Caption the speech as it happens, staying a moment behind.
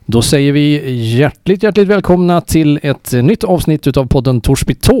Då säger vi hjärtligt välkomna till ett nytt avsnitt utav podden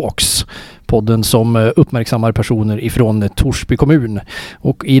Torsby Talks. Podden som uppmärksammar personer ifrån Torsby kommun.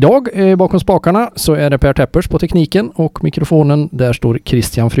 Och idag bakom spakarna så är det Per Teppers på tekniken och mikrofonen. Där står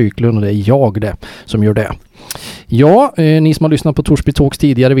Christian Fryklund och det är jag det som gör det. Ja, ni som har lyssnat på Torsby Talks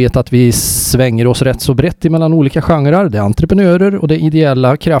tidigare vet att vi svänger oss rätt så brett mellan olika genrer. Det är entreprenörer och det är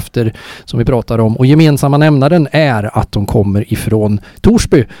ideella krafter som vi pratar om. Och gemensamma nämnaren är att de kommer ifrån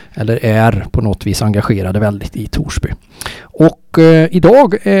Torsby eller är på något vis engagerade väldigt i Torsby. Och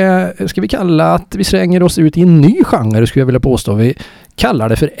idag ska vi kalla att vi svänger oss ut i en ny genre, skulle jag vilja påstå. Vi kallar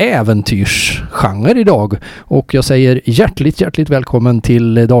det för äventyrsgenre idag. Och jag säger hjärtligt välkommen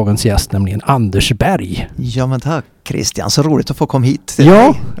till dagens gäst, nämligen Anders Berg. Ja men tack Christian, så roligt att få komma hit.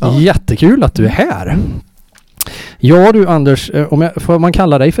 Ja, jättekul att du är här. Ja du Anders, får man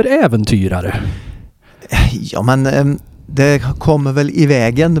kalla dig för äventyrare? Ja men det kommer väl i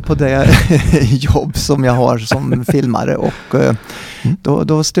vägen på det jobb som jag har som filmare och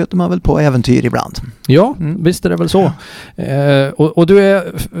då stöter man väl på äventyr ibland. Ja, visst är det väl så. Och du är,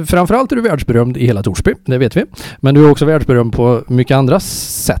 framförallt är du världsberömd i hela Torsby, det vet vi. Men du är också världsberömd på mycket andra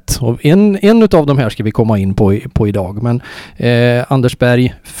sätt. Och en av de här ska vi komma in på idag. Men Anders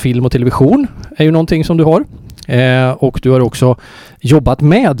Berg, film och television är ju någonting som du har. Och du har också jobbat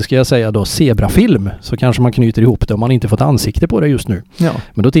med, ska jag säga då, Sebra Film. Så kanske man knyter ihop det om man inte fått ansikte på det just nu. Ja.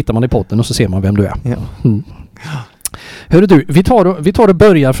 Men då tittar man i podden och så ser man vem du är. Ja. Hörru du, vi tar och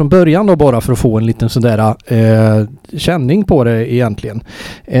börjar från början då bara för att få en liten sådär känning på det egentligen.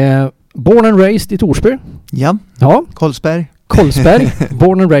 Born and raised i Torsby. Ja. Kolsberg,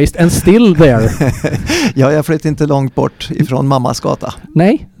 born and raised and still there. Ja, jag flyttade inte långt bort ifrån mammas gata.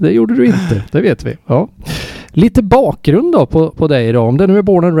 Nej, det gjorde du inte, det vet vi. Ja. Lite bakgrund då på dig då, om det nu är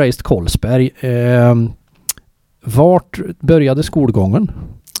born and raised Kolsberg. Vart började skolgången?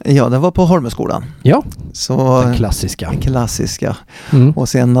 Ja, det var på Holmeskolan. Ja, så den klassiska. Och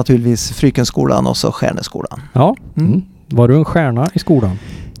sen naturligtvis Frykenskolan och så Stjärneskolan. Ja, var du en stjärna i skolan?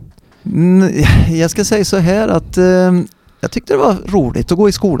 Jag ska säga så här att jag tyckte det var roligt att gå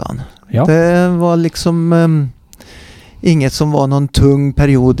i skolan. Ja. Det var liksom inget som var någon tung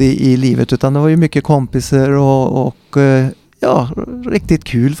period i livet, utan det var ju mycket kompisar och riktigt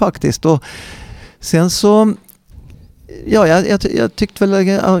kul faktiskt. Och sen så jag tyckte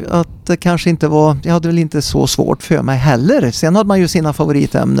väl att det kanske inte var, jag hade väl inte så svårt för mig heller. Sen hade man ju sina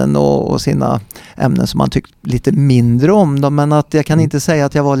favoritämnen och sina ämnen som man tyckte lite mindre om dem, men att jag kan inte säga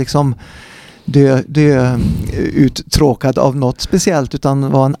att jag var liksom uttråkad av något speciellt,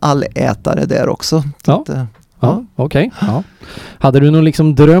 utan var en allätare där också. Ja. Okej. Ja. Hade du någon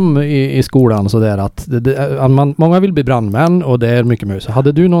liksom dröm i skolan så där att många vill bli brandmän och det är mycket mus.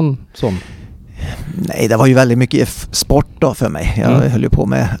 Hade du någon sån? Nej, det var ju väldigt mycket sport då för mig. Jag höll ju på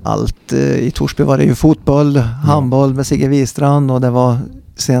med allt. I Torsby var det ju fotboll, handboll med Sigge Wistrand, och det var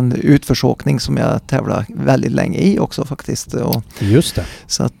sen utförsåkning som jag tävlade väldigt länge i också faktiskt. Och just det.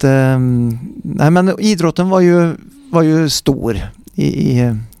 Så att men idrotten var ju stor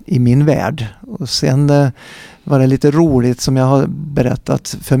i min värld. Och sen var det lite roligt som jag har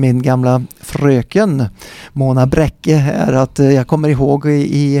berättat för min gamla fröken Mona Bräcke här, att jag kommer ihåg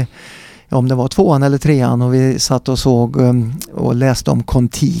om det var 2:an eller 3:an och vi satt och såg och läste om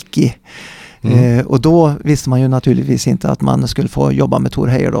Kon-Tiki. Och då visste man ju naturligtvis inte att man skulle få jobba med Thor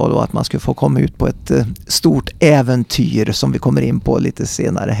Heyerdahl och att man skulle få komma ut på ett stort äventyr som vi kommer in på lite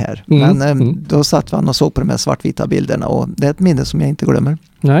senare här. Men då satt man och såg på de här svartvita bilderna, och det är ett minne som jag inte glömmer.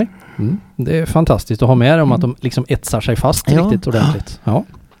 Nej, det är fantastiskt att ha med dem, att de liksom etsar sig fast riktigt ordentligt. Ja.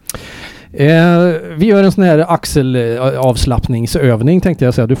 Vi gör en sån här axelavslappningsövning tänkte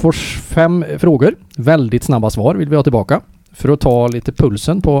jag säga. Du får 5 frågor, väldigt snabba svar vill vi ha tillbaka, för att ta lite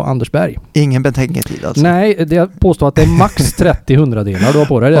pulsen på Anders Berg. Ingen betänketid alltså? Nej, jag påstår att det är max 30 hundradelar du har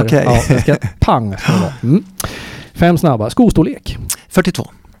på dig där. Okay. Ja, jag ska pang. 5 snabba. Skostorlek? 42.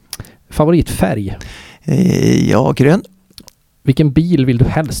 Favoritfärg? Ja, grön. Vilken bil vill du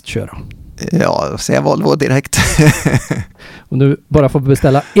helst köra? Ja, säga Volvo direkt. Om du bara får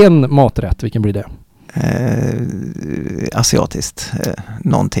beställa en maträtt, vilken blir det? Asiatiskt.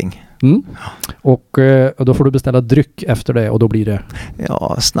 Någonting. Och då får du beställa dryck efter det, och då blir det?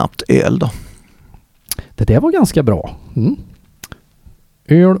 Ja, snabbt öl då. Det där var ganska bra.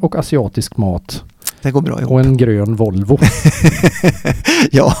 Öl och asiatisk mat. Det går bra ihop. Och en grön Volvo.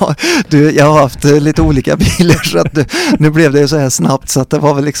 Ja, jag har haft lite olika bilar, så att nu blev det så här snabbt, så att det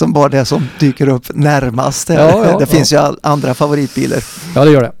var väl liksom bara det som dyker upp närmast. Det finns ju andra favoritbilar. Ja,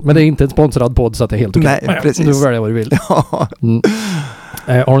 det gör det. Men det är inte en sponsrad podd, så att det är helt okej. Nej, precis. Du väljer vad du vill. Ja.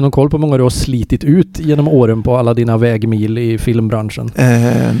 Har du någon koll på hur många du har slitit ut genom åren på alla dina vägmil i filmbranschen?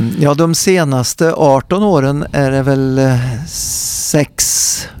 Ja, de senaste 18 åren är det väl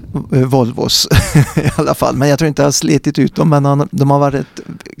 6 Volvos i alla fall. Men jag tror inte jag har slitit ut dem, men de har varit ett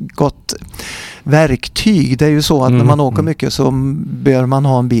gott verktyg. Det är ju så att när man åker mycket så bör man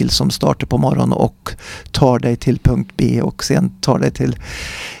ha en bil som startar på morgonen och tar dig till punkt B och sen tar dig till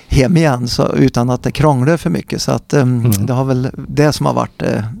hem igen så, utan att det krånglar för mycket. Så att det har väl det som har varit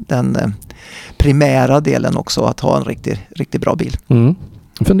den primära delen också, att ha en riktigt bra bil.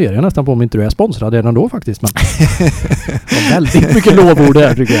 Funderar jag nästan på om inte du är sponsrad redan då faktiskt. Men väldigt mycket lovord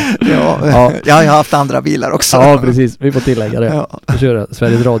där tycker jag. Ja, jag har haft andra bilar också. Ja, precis. Vi får tillägga det. Vi kör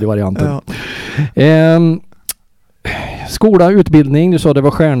Sveriges Radio-varianten. Skola, utbildning, du sa det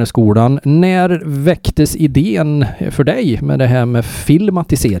var Stjärneskolan. När väcktes idén för dig med det här med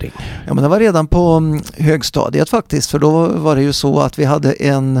filmatisering? Ja, men det var redan på högstadiet faktiskt, för då var det ju så att vi hade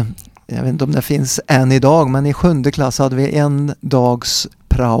jag vet inte om det finns än idag, men i 7:e klass hade vi en dags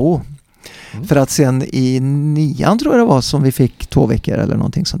prao. För att sen i 9:an tror jag det var som vi fick 2 veckor eller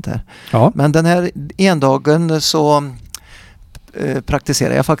någonting sånt där. Ja. Men den här endagen så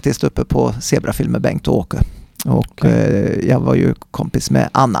praktiserade jag faktiskt uppe på Sebra Film med Bengt och Åke. Och jag var ju kompis med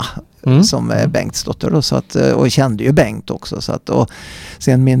Anna som är Bengts dotter då, så att, och kände ju Bengt också. Så att, och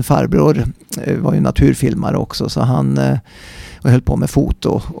sen min farbror var ju naturfilmare också, så han höll på med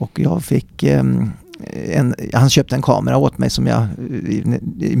foto och jag fick han köpte en kamera åt mig som jag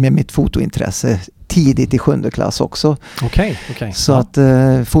med mitt fotointresse tidigt i 7:e klass också. Okay. Så att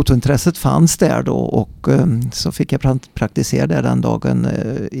fotointresset fanns där då och så fick jag praktisera där den dagen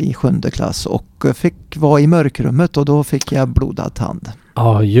i 7:e klass och fick vara i mörkrummet och då fick jag blodad tand.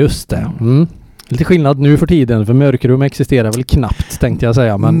 Ja, just det. Lite skillnad nu för tiden, för mörkrum existerar väl knappt tänkte jag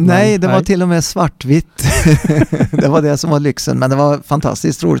säga. Men, nej, det var till och med svartvitt. Det var det som var lyxen. Men det var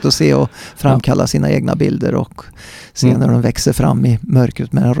fantastiskt roligt att se och framkalla sina egna bilder och se när de växer fram i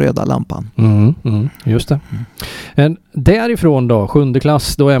mörkret med den röda lampan. Just det. Därifrån då, 7:e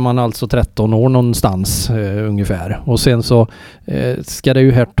klass, då är man alltså 13 år någonstans ungefär. Och sen så ska det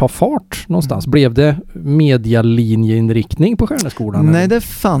ju här ta fart någonstans. Blev det medialinjeinriktning på Stjärneskolan? Nej, det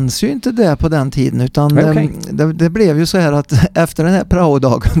fanns ju inte det på den tiden, utan det blev ju så här att efter den här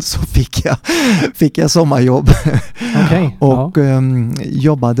prao-dagen så fick jag sommarjobb och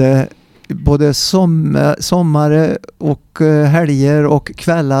jobbade både sommare och helger och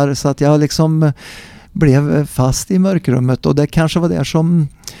kvällar, så att jag liksom blev fast i mörkrummet, och det kanske var där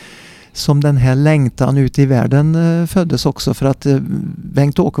som den här längtan ut i världen föddes också, för att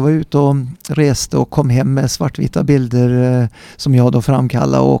Bengt-Åke var ute och reste och kom hem med svartvita bilder som jag då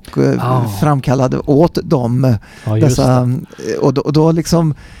framkallade och framkallade åt dem. Dessa, och då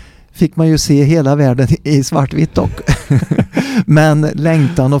liksom fick man ju se hela världen i svartvitt dock. Men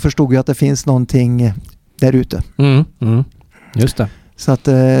längtan, och förstod ju att det finns någonting där ute. Just det. Så att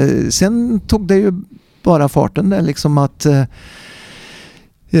sen tog det ju bara farten där liksom att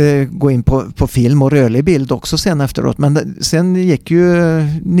gå in på film och rörlig bild också sen efteråt. Men sen gick ju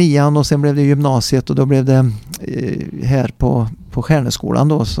 9:an och sen blev det gymnasiet, och då blev det här på Stjärneskolan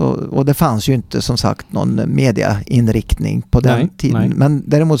då. Och det fanns ju inte som sagt någon mediainriktning på den tiden. Nej. Men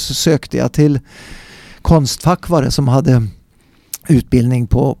däremot så sökte jag till Konstfack var det som hade utbildning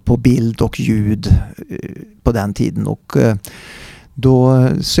på bild och ljud på den tiden, och då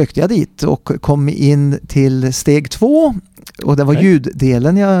sökte jag dit och kom in till steg 2, och det var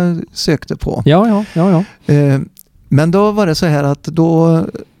ljuddelen jag sökte på. Ja. Men då var det så här att då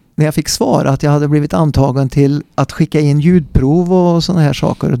när jag fick svar att jag hade blivit antagen till att skicka in ljudprov och såna här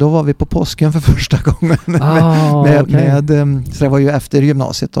saker, då var vi på Påskön för första gången. Så det var ju efter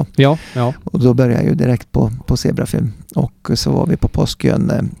gymnasiet då. Ja. Och då började jag ju direkt på Sebra Film, och så var vi på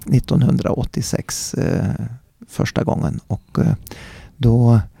Påskön 1986 första gången, och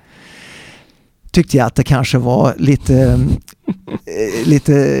då tyckte jag att det kanske var lite,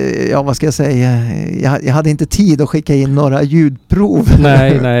 ja vad ska jag säga, jag hade inte tid att skicka in några ljudprov.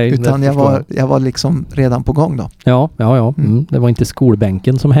 Nej. Utan jag var liksom redan på gång då. Ja. Det var inte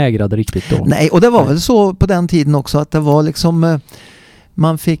skolbänken som hägrade riktigt då. Nej, och det var väl så på den tiden också att det var liksom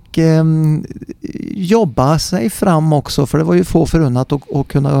man fick jobba sig fram också, för det var ju få förunnat att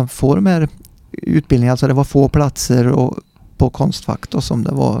kunna få de här utbildningarna, alltså det var få platser och på Konstfack då, som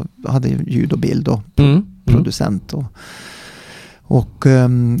det var, hade ljud och bild och producent och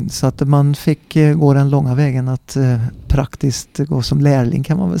så att man fick gå den långa vägen att praktiskt gå som lärling,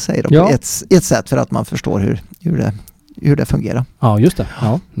 kan man väl säga då, på ett sätt, för att man förstår hur det fungerar. Ja, just det.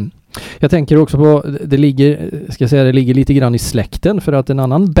 Ja. Jag tänker också på, det ligger lite grann i släkten, för att en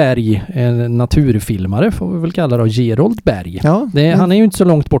annan Berg, en naturfilmare får vi väl kalla det, Gerold Berg. Ja, han är ju inte så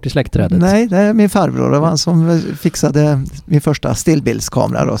långt bort i släktträdet. Nej, det är min farbror. Det var han som fixade min första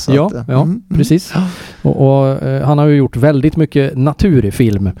stillbildskamera. Då, så precis. Och han har ju gjort väldigt mycket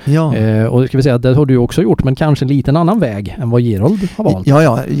naturfilm. Ja. Och ska vi säga att det har du också gjort, men kanske en liten annan väg än vad Gerold har valt.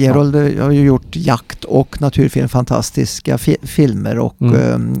 Ja, Gerold har ju gjort jakt och naturfilm, fantastiska filmer, och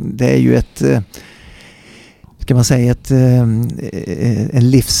det är ju en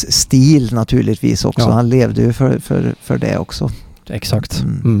livsstil naturligtvis också. Ja. Han levde ju för det också. Exakt.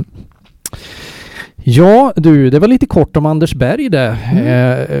 Ja, det var lite kort om Anders Berg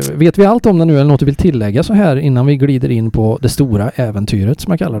där. Vet vi allt om det nu, eller något du vill tillägga så här innan vi glider in på det stora äventyret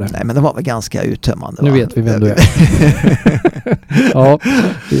som jag kallar det? Nej, men det var väl ganska uttömmande. Nu vet vi vem du är. Ja,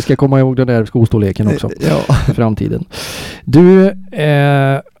 vi ska komma ihåg den där skostorleken också i framtiden. Du,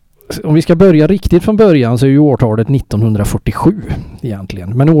 om vi ska börja riktigt från början så är ju årtalet 1947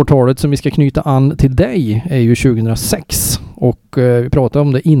 egentligen. Men årtalet som vi ska knyta an till dig är ju 2006. Och vi pratade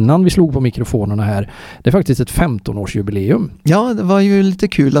om det innan vi slog på mikrofonerna här. Det är faktiskt ett 15-årsjubileum. Ja, det var ju lite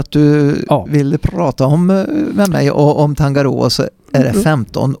kul att du ville prata med mig om Tangaroa, så är det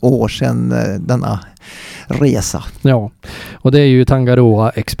 15 år sedan denna resa. Ja, och det är ju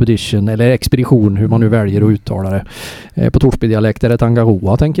Tangaroa-expeditionen, eller expedition, hur man nu väljer att uttala det. På Torsby-dialekt är det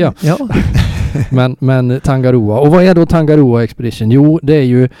Tangaroa, tänker jag. Ja. men Tangaroa. Och vad är då Tangaroa-expedition? Jo, det är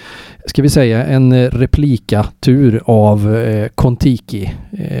ju, ska vi säga, en replikatur av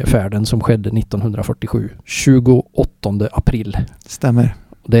Kon-Tiki-färden som skedde 1947. 28 april. Stämmer.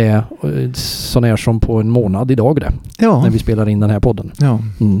 Det är sån här som på en månad idag det. Ja. När vi spelar in den här podden. Ja.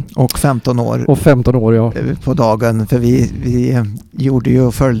 Och 15 år. Och 15 år, ja. På dagen. För vi gjorde ju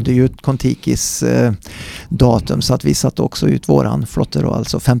och följde ju Kon-Tikis datum, så att vi satte också ut våran flotte då,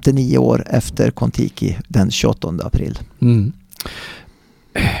 alltså 59 år efter Kon-Tiki den 28 april.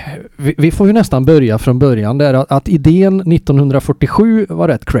 Vi får ju nästan börja från början där, att idén 1947 var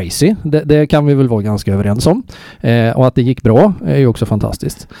rätt crazy. Det kan vi väl vara ganska överens om. Och att det gick bra är ju också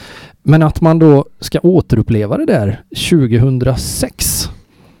fantastiskt. Men att man då ska återuppleva det där 2006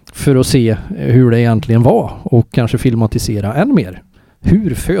 för att se hur det egentligen var och kanske filmatisera än mer.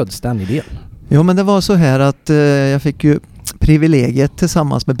 Hur föds den idén? Jo, men det var så här att jag fick ju privilegiet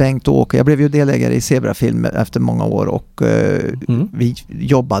tillsammans med Bengt och Åke. Jag blev ju delägare i Sebra Film efter många år, och vi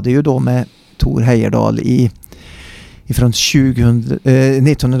jobbade ju då med Thor Heyerdahl ifrån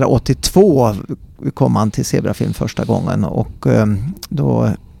 1982 kom han till Sebra Film första gången, och då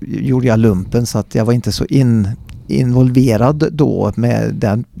gjorde jag lumpen, så att jag var inte så involverad då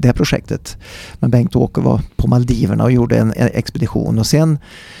med det projektet. Men Bengt och Åke var på Maldiverna och gjorde en expedition, och sen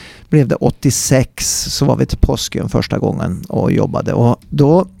blev det 86, så var vi till Påskön första gången och jobbade, och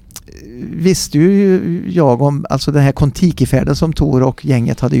då visste ju jag om alltså den här Kon-Tiki-färden som Thor och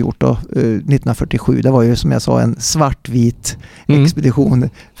gänget hade gjort då, 1947. Det var ju, som jag sa, en svartvit expedition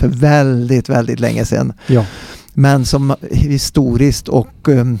för väldigt, väldigt länge sedan. Ja. Men som historiskt och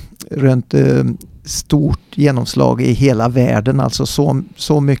runt stort genomslag i hela världen. Alltså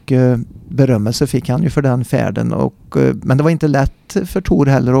så mycket berömmelse fick han ju för den färden. Men det var inte lätt för Thor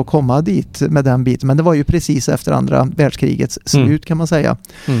heller att komma dit med den biten. Men det var ju precis efter andra världskrigets slut, kan man säga.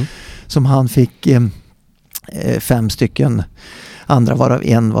 Som han fick 5 stycken andra, varav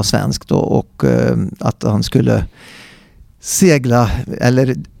en var svensk då, och att han skulle segla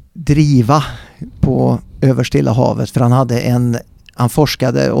eller driva på över Stilla Havet, för han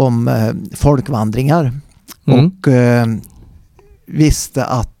forskade om folkvandringar och visste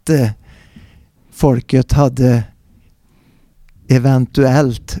att folket hade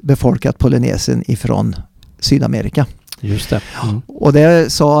eventuellt befolkat Polynesien ifrån Sydamerika. Just det. Och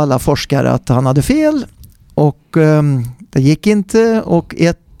det sa alla forskare att han hade fel, och det gick inte, och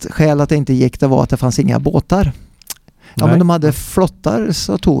ett skäl att det inte gick, det var att det fanns inga båtar. Ja, men de hade flottar,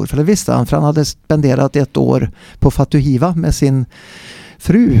 sa Thor, för det visste han, för han hade spenderat 1 år på Fatuhiva med sin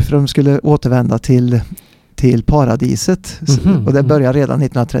fru, för de skulle återvända till paradiset. Och det började redan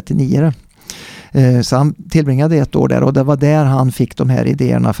 1939. Så han tillbringade 1 år där, och det var där han fick de här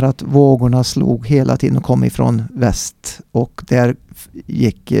idéerna, för att vågorna slog hela tiden och kom ifrån väst, och där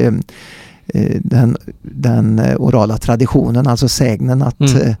gick den orala traditionen, alltså sägnen att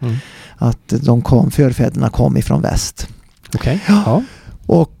förfäderna kom ifrån väst. Okay. Ja.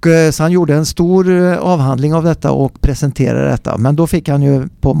 Och så han gjorde en stor avhandling av detta och presenterade detta. Men då fick han ju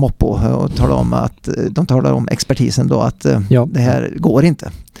på moppo och talade om expertisen då att det här går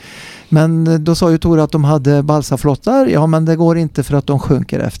inte. Men då sa ju Thor att de hade balsaflottar. Ja, men det går inte för att de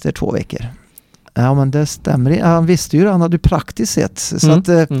sjunker efter 2 veckor. Ja, men det stämmer. Han visste ju det, han hade ju praktiskt sett. Så att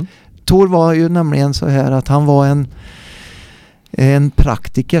Thor var ju nämligen så här att han var en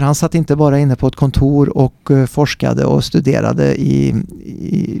praktiker. Han satt inte bara inne på ett kontor och forskade och studerade i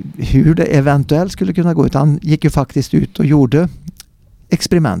hur det eventuellt skulle kunna gå, utan han gick ju faktiskt ut och gjorde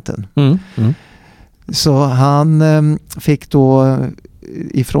experimenten. Så han fick då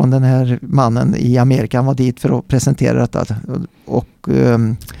ifrån den här mannen i Amerika, han var dit för att presentera detta, och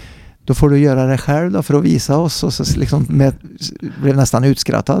då får du göra det själv då för att visa oss, och så liksom blev nästan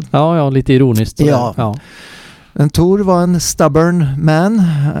utskrattad. Ja, lite ironiskt. Ja. Men Thor var en stubborn man.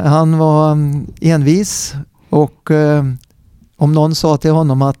 Han var envis, och om någon sa till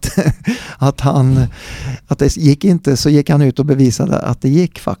honom att det gick inte, så gick han ut och bevisade att det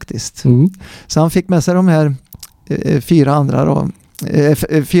gick faktiskt. Så han fick med sig de här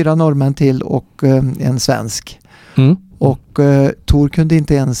 4 norrmän till och en svensk. Och Thor kunde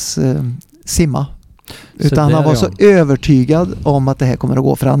inte ens simma. Utan han var så övertygad om att det här kommer att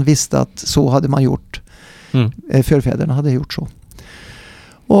gå, för han visste att så hade man gjort. Förfäderna hade gjort så.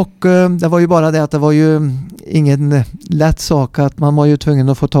 Och det var ju bara det att det var ju ingen lätt sak, att man var ju tvungen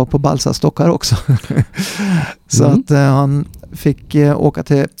att få tag på balsastockar också. Så att han fick åka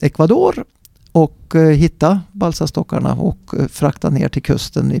till Ecuador och hitta balsastockarna och frakta ner till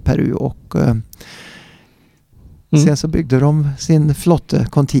kusten i Peru, och sen så byggde de sin flotte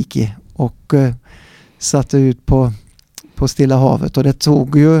Kon-Tiki och satte ut på Stilla Havet, och det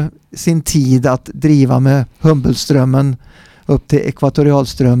tog ju sin tid att driva med Humboldt-strömmen upp till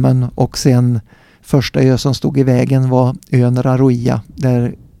ekvatorialströmmen, och sen första ö som stod i vägen var ön Raroia,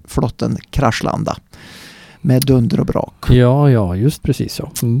 där flotten kraschlandade med dunder och brak. Ja, just precis så.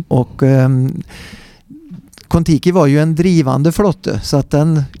 Och Kon-Tiki var ju en drivande flotte, så att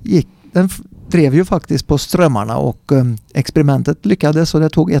den drev ju faktiskt på strömmarna, och experimentet lyckades, och det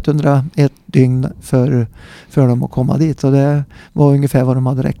tog 101 dygn för dem att komma dit, och det var ungefär vad de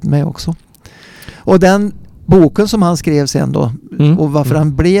hade räknat med också. Och den boken som han skrev sen då, och varför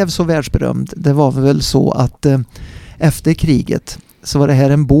han blev så världsberömd, det var väl så att efter kriget så var det här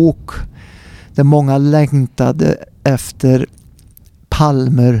en bok där många längtade efter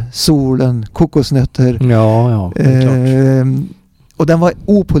palmer, solen, kokosnötter. Ja, och den var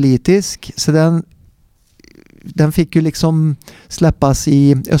opolitisk, så den fick ju liksom släppas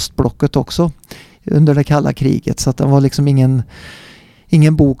i östblocket också under det kalla kriget, så att den var liksom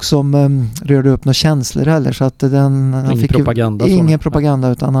ingen bok som rörde upp några känslor heller, så att han fick propaganda, ingen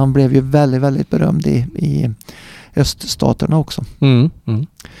propaganda, utan han blev ju väldigt, väldigt berömd i öststaterna också.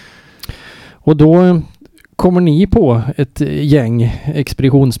 Och då kommer ni på ett gäng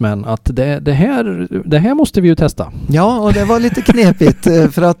expeditionsmän att det här måste vi ju testa. Ja, och det var lite knepigt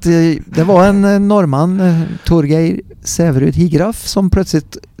för att det var en norrman, Thor Heyerdahl, som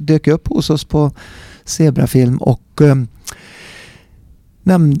plötsligt dök upp hos oss på Sebra Film och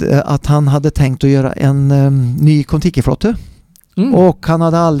nämnde att han hade tänkt att göra en ny Kon-Tiki-flotte. Och han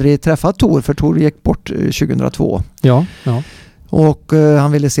hade aldrig träffat Thor, för Thor gick bort 2002. Ja. Och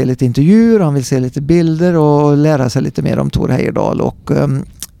han ville se lite intervjuer, han ville se lite bilder och lära sig lite mer om Thor Heyerdahl, och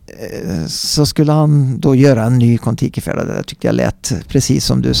så skulle han då göra en ny Kon-Tiki-färd. Det tyckte jag lät precis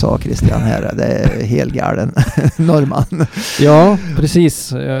som du sa, Christian, här. Det är helgalen norrman. Ja,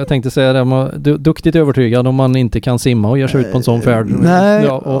 precis. Jag tänkte säga det. Man är duktigt övertygad om man inte kan simma och ger sig ut på en sån färd. Nej.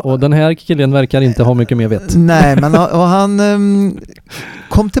 Ja, och den här killen verkar inte ha mycket mer vett. Nej, men och han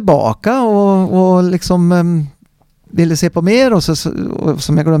kom tillbaka och liksom ville se på mer, och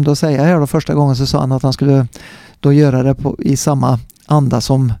som jag glömde att säga här då, första gången så sa han att han skulle då göra det i samma anda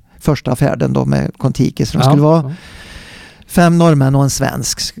som första färden då med Kon-Tiki, så det skulle vara 5 norrmän och en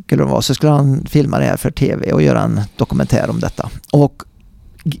svensk skulle det vara, så skulle han filma det här för tv och göra en dokumentär om detta. Och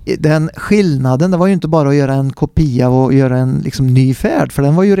den skillnaden, det var ju inte bara att göra en kopia och göra en liksom ny färd, för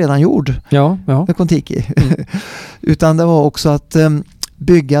den var ju redan gjord med Kon-Tiki. Utan det var också att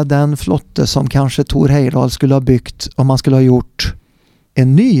bygga den flotte som kanske Thor Heyerdahl skulle ha byggt om man skulle ha gjort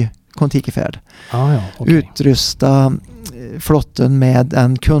en ny Kon-Tiki-färd. Utrusta flotten med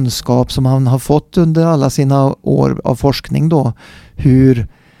en kunskap som han har fått under alla sina år av forskning då, hur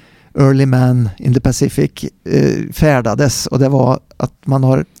early man in the Pacific färdades, och det var att man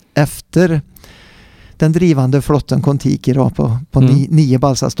har efter den drivande flotten Kon-Tiki då, på 9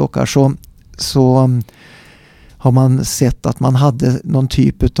 balsastockar så har man sett att man hade någon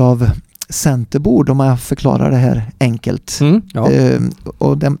typ av centerbord, om jag förklarar det här enkelt.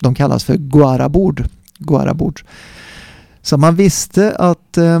 Och de kallas för guarabord. Så man visste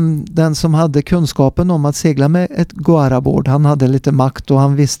att den som hade kunskapen om att segla med ett guarabord, han hade lite makt, och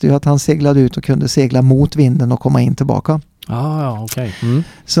han visste ju att han seglade ut och kunde segla mot vinden och komma in tillbaka. Okay.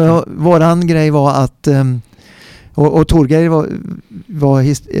 Så våran grej var att Och Torgeir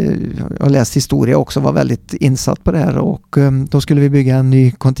har läst historia också, var väldigt insatt på det här, och då skulle vi bygga en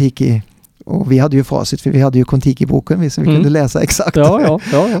ny Kon-Tiki. Och vi hade ju facit, för vi hade ju Kon-Tiki-boken så vi kunde läsa exakt. Ja.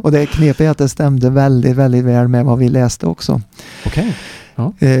 Och det knepet är att det stämde väldigt, väldigt väl med vad vi läste också. Okej.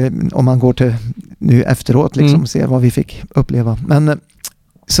 Ja. Om man går till nu efteråt liksom ser vad vi fick uppleva. Men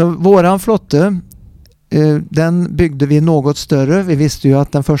så våran flotte, den byggde vi något större. Vi visste ju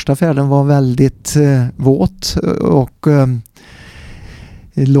att den första färden var väldigt våt och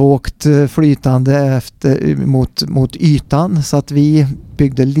lågt flytande mot ytan, så att vi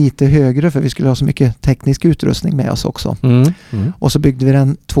byggde lite högre för vi skulle ha så mycket teknisk utrustning med oss också. Och så byggde vi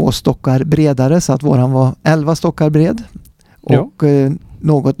den 2 stockar bredare, så att våran var 11 stockar bred och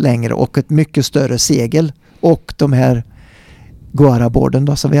något längre och ett mycket större segel och de här Goaraborden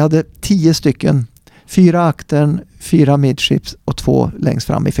då, så vi hade 10 stycken, 4 aktern, 4 midships och 2 längst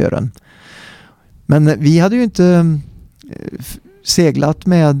fram i fören. Men vi hade ju inte seglat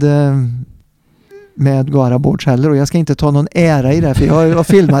med Goarabords heller, och jag ska inte ta någon ära i det, för jag var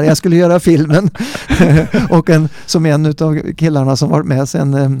filmare, jag skulle göra filmen. Och som en av killarna som var med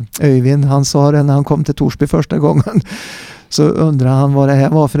sen, Öyvind, han sa det när han kom till Torsby första gången, så undrade han vad det här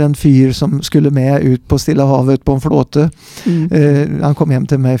var för en fyr som skulle med ut på Stilla Havet på en flåte. Han kom hem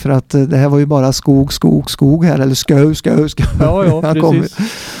till mig för att det här var ju bara skog här, eller skö. Ja, precis.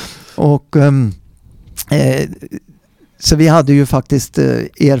 Och så vi hade ju faktiskt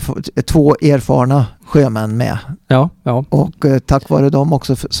 2 erfarna sjömän med. Ja. Och tack vare dem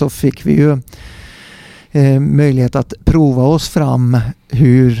också så fick vi ju möjlighet att prova oss fram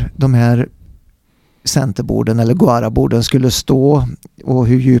hur de här centerborden eller Goaraborden skulle stå och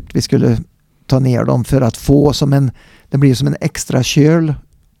hur djupt vi skulle ta ner dem för att få det blir som en extra köl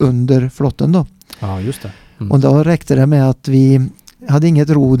under flotten då. Ja, just det. Och då räckte det med att vi hade inget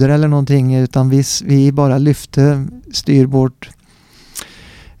roder eller någonting, utan vi bara lyfte styrbord,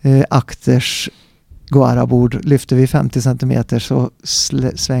 akters Goarabord lyfte vi 50 centimeter, så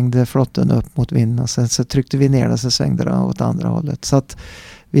svängde flotten upp mot vinden, och sen så tryckte vi ner det, så svängde det åt andra hållet. Så att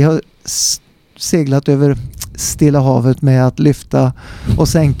vi har seglat över Stilla havet med att lyfta och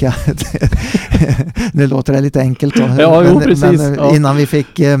sänka. Nu låter det lite enkelt då. Men innan vi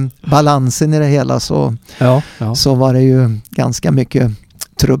fick balansen i det hela så var det ju ganska mycket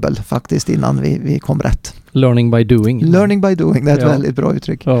trubbel faktiskt innan vi kom rätt. Learning by doing. Learning by doing, det är ett väldigt bra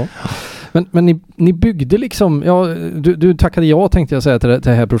uttryck. Ja. Men ni byggde liksom, du tackade ja, tänkte jag säga, till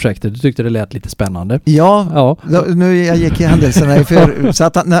det här projektet. Du tyckte det lät lite spännande. Ja. Nu jag gick i händelserna för så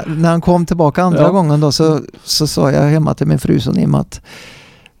att när han kom tillbaka andra gången då, så sa jag hemma till min fru Sonim att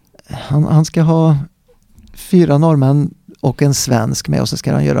han ska ha 4 norrmän och en svensk med, och så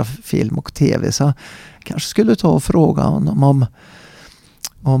ska han göra film och tv, så kanske skulle ta och fråga honom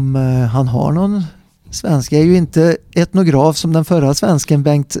om han har någon svensk. Jag är ju inte etnograf som den förra svensken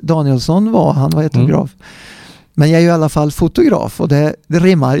Bengt Danielsson var. Han var etnograf. Men jag är ju i alla fall fotograf, och det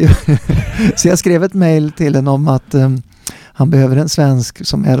rimmar ju. Så jag skrev ett mejl till honom om att han behöver en svensk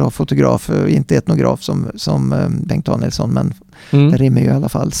som är fotograf, inte etnograf som Bengt Danielsson, men det rimmar ju i alla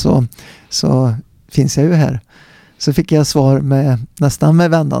fall. Så finns jag ju här. Så fick jag svar nästan med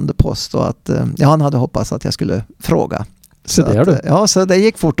vändande post, och att han hade hoppats att jag skulle fråga. Så det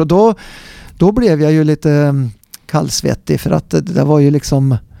gick fort, och då blev jag ju lite kallsvettig, för att det var ju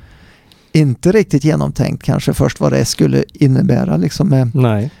liksom inte riktigt genomtänkt kanske först vad det skulle innebära liksom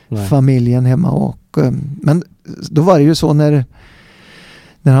med familjen hemma. Men då var det ju så när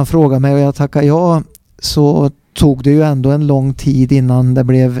han frågade mig och jag tackade ja, så tog det ju ändå en lång tid innan det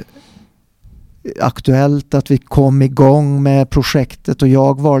blev aktuellt att vi kom igång med projektet, och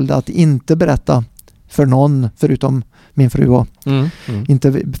jag valde att inte berätta för någon förutom min fru, och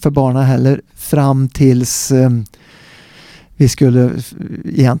inte för barnen heller, fram tills vi skulle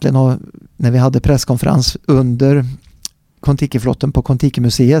egentligen ha, när vi hade presskonferens under Kon-Tiki-flotten på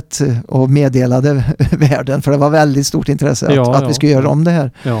Kon-Tiki-museet och meddelade världen, för det var väldigt stort intresse att vi skulle göra om det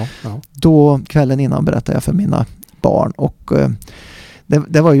här. Då kvällen innan berättade jag för mina barn, och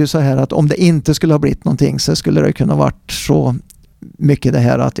det var ju så här att om det inte skulle ha blivit någonting, så skulle det kunna varit så mycket det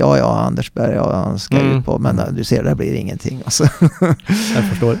här att Anders Berg, han ska ut på, men du ser, det blir ingenting. Alltså. Jag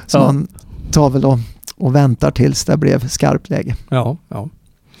förstår. Så man tar väl och väntar tills det blev skarpt läge. Ja.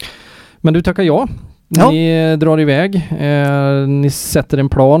 Men du tackar ja Ni drar iväg. Ni sätter en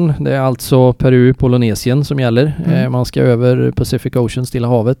plan. Det är alltså Peru, Polynesien som gäller. Man ska över Pacific Ocean, Stilla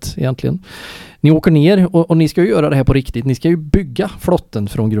Havet egentligen. Ni åker ner och ni ska ju göra det här på riktigt. Ni ska ju bygga flotten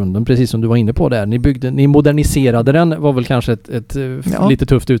från grunden, precis som du var inne på där. Ni moderniserade den, var väl kanske ett lite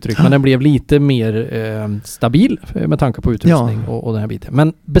tufft uttryck, men den blev lite mer stabil med tanke på utrustning och den här biten.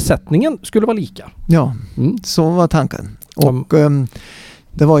 Men besättningen skulle vara lika. Ja, så var tanken. Och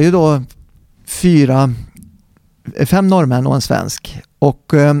det var ju då 5 norrmän och en svensk.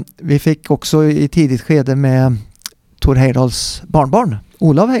 Och vi fick också i tidigt skede med Thor Heyerdahls barnbarn,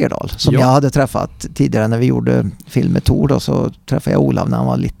 Olav Heyerdahl, som jag hade träffat tidigare när vi gjorde film med Thor. Då, så träffade jag Olav när han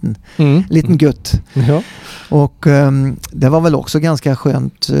var liten gutt. Ja. Och det var väl också ganska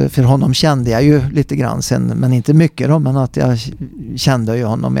skönt, för honom kände jag ju lite grann sen, men inte mycket då, men att jag kände ju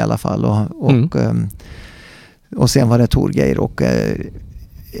honom i alla fall. Och sen var det Torgeir och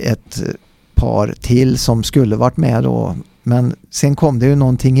ett par till som skulle varit med då. Men sen kom det ju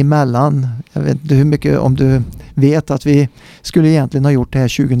någonting emellan. Jag vet inte hur mycket, om du vet att vi skulle egentligen ha gjort det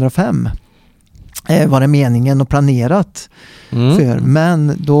här 2005. Var det meningen och planerat för.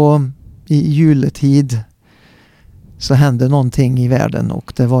 Men då i juletid så hände någonting i världen,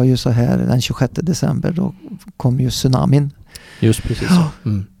 och det var ju så här den 26 december då kom ju tsunamin. Just precis.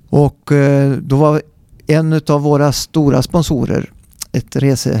 Och då var en av våra stora sponsorer, ett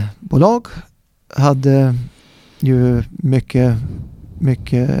resebolag, hade ju mycket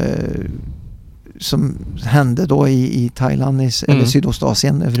som hände då i Thailand eller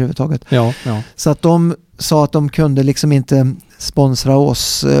Sydostasien överhuvudtaget. Ja. Så att de sa att de kunde liksom inte sponsra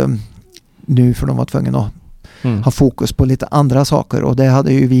oss nu, för de var tvungna att ha fokus på lite andra saker, och det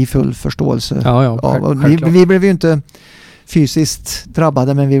hade ju vi full förståelse av. Vi blev ju inte fysiskt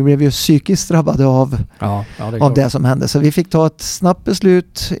drabbade, men vi blev ju psykiskt drabbade av det som hände. Så vi fick ta ett snabbt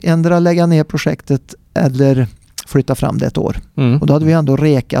beslut, ändra lägga ner projektet eller flytta fram det ett år. Och då hade vi ändå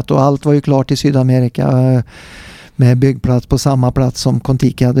rekat, och allt var ju klart i Sydamerika med byggplats på samma plats som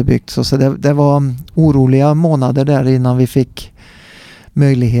Kon-Tiki hade byggt. Så det var oroliga månader där innan vi fick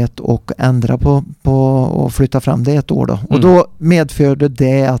möjlighet att ändra på och flytta fram det ett år då. Och då medförde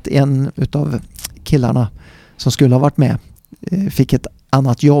det att en utav killarna som skulle ha varit med fick ett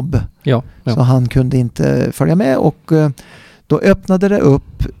annat jobb. Så han kunde inte följa med, och då öppnade det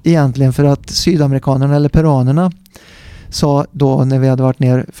upp egentligen för att sydamerikanerna eller peruanerna sa då, när vi hade varit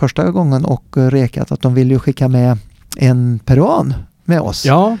ner första gången och rekat, att de ville ju skicka med en peruan med oss.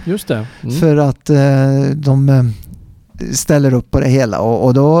 Ja, just det. För att de ställer upp på det hela,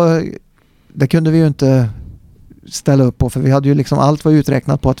 och då det kunde vi ju inte ställa upp på, för vi hade ju liksom allt var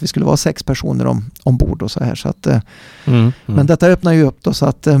uträknat på att vi skulle vara 6 personer ombord och så här, så att men detta öppnar ju upp då, så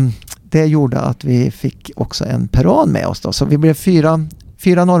att det gjorde att vi fick också en peruan med oss då, så vi blev 4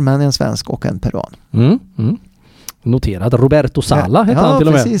 norrmän, en svensk och en peruan. Noterad. Roberto Sala hette han till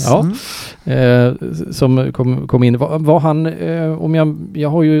och med. Precis. Som kom in. Var han, jag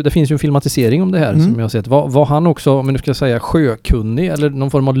har ju, det finns ju en filmatisering om det här som jag har sett. Var han också, om jag ska säga, sjökunnig eller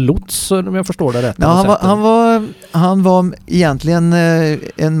någon form av lots, om jag förstår det rätt? Ja, han var egentligen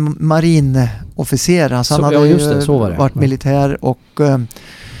en marinofficer. Alltså han hade varit militär och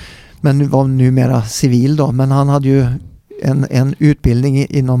men var numera civil då. Men han hade ju en utbildning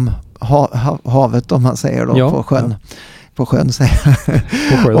inom havet, om man säger då, på sjön. På sjön säger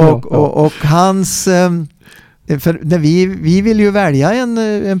och hans för när vi vill ju välja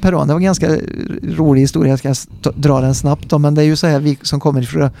en peruan. Det var en ganska rolig historia, jag ska dra den snabbt då, men det är ju så här, vi som kommer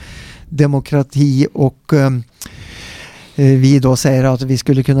från demokrati och vi då säger att vi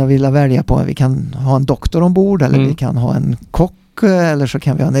skulle kunna vilja välja på, vi kan ha en doktor ombord eller vi kan ha en kock eller så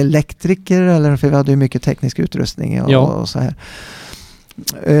kan vi ha en elektriker, eller för vi hade ju mycket teknisk utrustning och så här.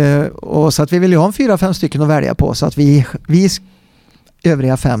 Och så att vi ville ju ha 4-5 stycken att välja på, så att vi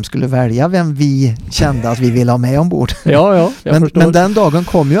övriga 5 skulle välja vem vi kände att vi ville ha med ombord. Men den dagen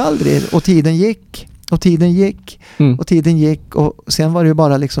kom ju aldrig, och tiden gick och tiden gick och sen var det ju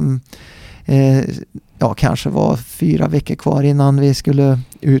bara liksom kanske var 4 veckor kvar innan vi skulle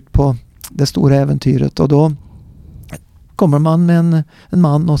ut på det stora äventyret, och då kommer man med en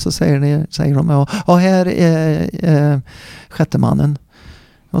man och så säger de här är sjätte mannen.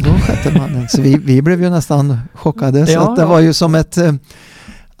 Och då sjätte mannen. Så vi blev ju nästan chockade. Så att det var ju som ett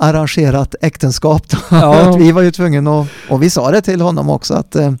arrangerat äktenskap. Att vi var ju tvungna och vi sa det till honom också,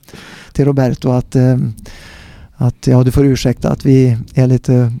 till Roberto, att du får ursäkta att vi är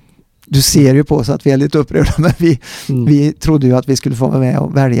lite, du ser ju på oss att vi är lite upprörda, men vi trodde ju att vi skulle få vara med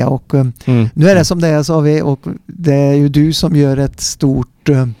och välja, och nu är det som det är, sa vi, och det är ju du som gör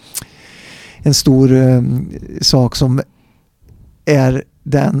en stor sak som är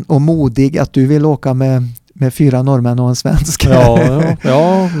den och modig att du vill åka med 4 norrmän och en svensk.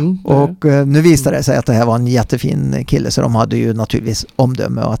 Och nu visade det sig att det här var en jättefin kille, så de hade ju naturligtvis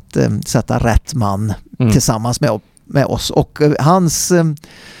omdöme att sätta rätt man tillsammans med oss. Och hans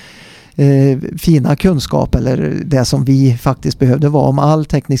fina kunskap, eller det som vi faktiskt behövde, var om all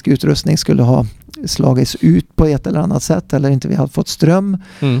teknisk utrustning skulle ha slagits ut på ett eller annat sätt eller inte vi hade fått ström,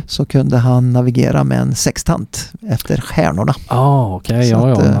 så kunde han navigera med en sextant efter stjärnorna. Okej.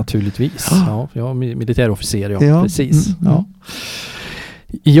 Naturligtvis. Ja, militärofficer, precis.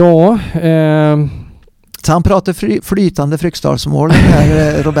 Så han pratar flytande frykstalsmål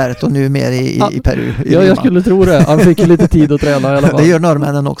här, Roberto, nu mer i Peru. Jag skulle tro det. Han fick lite tid att träna i alla fall. Det gör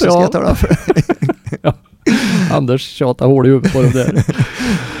norrmännen också, ska jag tala för. Anders tjatar hål i huvudet på dem där.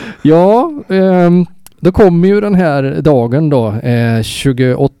 Då kommer ju den här dagen då,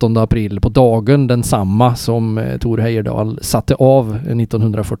 28 april, på dagen densamma som Thor Heyerdahl satte av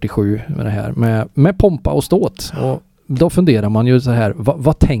 1947 med det här, med pompa och ståt. Och då funderar man ju så här,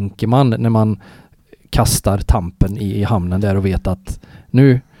 vad tänker man när man kastar tampen i hamnen där och vet att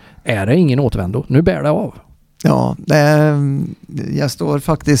nu är det ingen återvändo, nu bär det av. Ja, jag står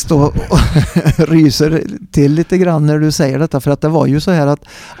faktiskt och ryser till lite grann när du säger detta, för att det var ju så här att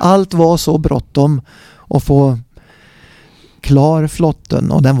allt var så bråttom att få klar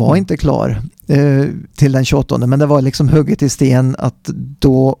flotten, och den var inte klar till den 28, men det var liksom hugget i sten att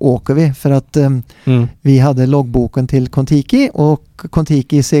då åker vi, för att vi hade loggboken till Kon-Tiki, och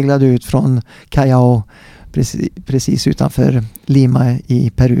Kon-Tiki seglade ut från Callao precis utanför Lima i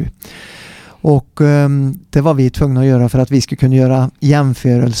Peru. Och det var vi tvungna att göra för att vi skulle kunna göra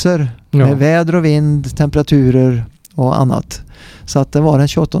jämförelser med väder och vind, temperaturer och annat. Så att det var den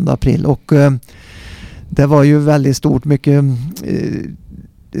 28 april, och det var ju väldigt stort, mycket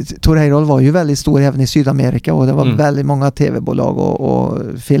Thor Heyerdahl var ju väldigt stor även i Sydamerika, och det var väldigt många tv-bolag och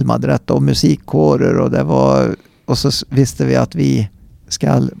filmade rätt, och musikkårer, och det var, och så visste vi att vi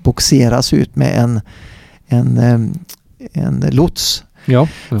ska boxeras ut med en lots. Ja.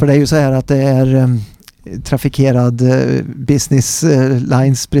 För det är ju så här att det är trafikerad business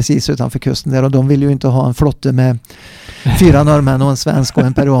lines precis utanför kusten där, och de vill ju inte ha en flotte med 4 norrmän och en svensk och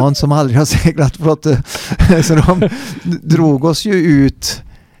en peruan som aldrig har seglat flotte. Så de drog oss ju ut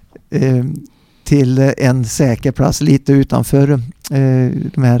till en säker plats lite utanför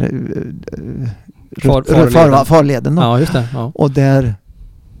de här farleden. Ja, just det. Ja. Och där,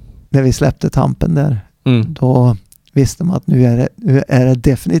 när vi släppte tampen där, då visste man att nu är det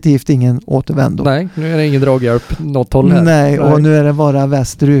definitivt ingen återvändo. Nej, nu är det ingen draghjälp något håll här. Nej, och nu är det bara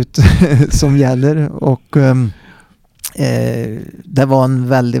västerut som gäller, och det var en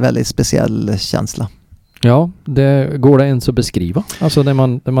väldigt, väldigt speciell känsla. Ja, det går det ens att beskriva. Alltså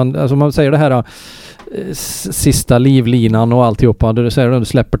när man säger det här sista livlinan och alltihopa, du säger att du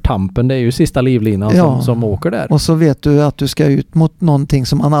släpper tampen, det är ju sista livlinan som åker där. Och så vet du att du ska ut mot någonting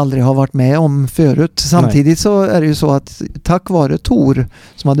som man aldrig har varit med om förut. Samtidigt så är det ju så att tack vare Thor,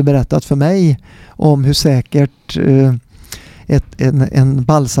 som hade berättat för mig om hur säkert en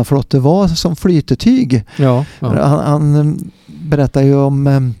balsaflotte var som flytetyg. Ja. Han berättar ju om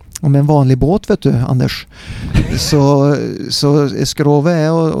en vanlig båt, vet du, Anders. Så skrovet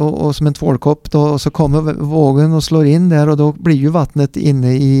är och som en tvålkopp då, och så kommer vågen och slår in där, och då blir ju vattnet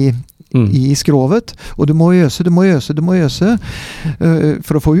inne i skrovet, och du må ösa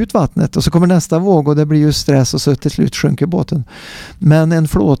för att få ut vattnet, och så kommer nästa våg och det blir ju stress, och så till slut sjunker båten. Men en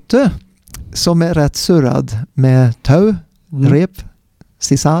flåte som är rätt surrad med tau, rep,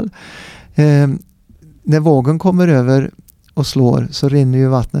 sisal, när vågen kommer över och slår, så rinner ju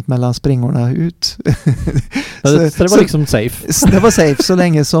vattnet mellan springorna ut. Så det var liksom safe. Det var safe så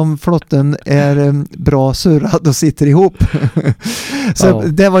länge som flotten är bra surrad och sitter ihop. Så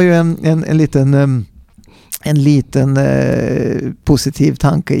det var ju en liten positiv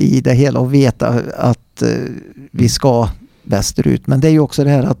tanke i det hela, att veta att vi ska västerut. Men det är ju också det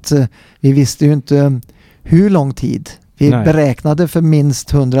här att vi visste ju inte hur lång tid. Vi beräknade för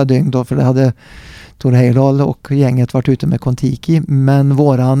minst 100 dygn då, för det hade Thor Heyerdahl och gänget varit ute med Kon-Tiki, men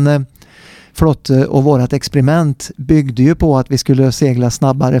våran flotte och vårat experiment byggde ju på att vi skulle segla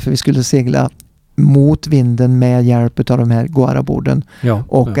snabbare, för vi skulle segla mot vinden med hjälp av de här Guaraborden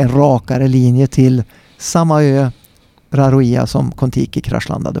och en rakare linje till samma ö, Raroia, som Kon-Tiki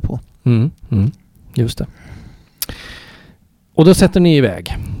kraschlandade på. Just det. Och då sätter ni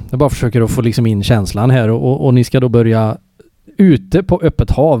iväg. Jag bara försöker att få liksom in känslan här, och ni ska då börja ute på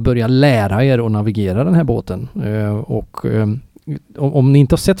öppet hav, börja lära er att navigera den här båten. Och om ni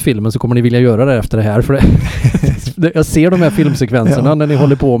inte har sett filmen så kommer ni vilja göra det efter det här, för Jag ser de här filmsekvenserna när ni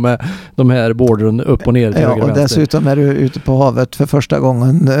håller på med de här borden upp och ner till höger och och vänster. dessutom är du ute på havet för första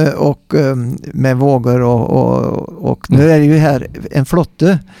gången och med vågor och nu är det ju här, en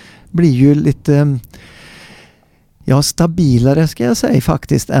flotte blir ju lite stabilare ska jag säga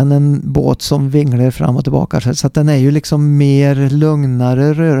faktiskt än en båt som vinglar fram och tillbaka. Så att den är ju liksom mer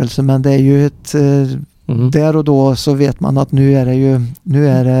lugnare rörelse, men det är ju ett där och då så vet man att nu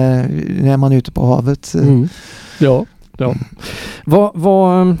är man ute på havet. Ja.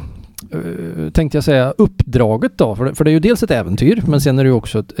 Vad tänkte jag säga, uppdraget då? För det är ju dels ett äventyr, men sen är det ju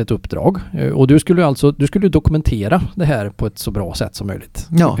också ett uppdrag. Och du skulle dokumentera det här på ett så bra sätt som möjligt.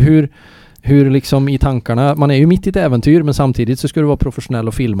 Ja. Hur liksom i tankarna, man är ju mitt i ett äventyr, men samtidigt så ska du vara professionell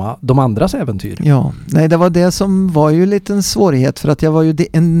och filma de andras äventyr. Ja, nej, det var det som var ju lite en svårighet, för att jag var ju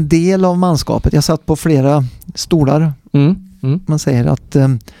en del av manskapet. Jag satt på flera stolar. Man säger att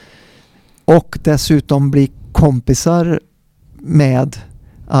och dessutom bli kompisar med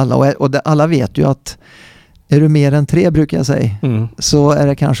alla, och alla vet ju att är du mer än 3 brukar jag säga, så är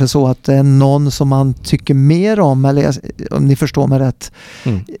det kanske så att det är någon som man tycker mer om, eller om ni förstår mig rätt.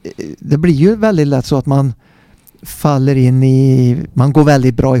 Det blir ju väldigt lätt så att man faller in i, man går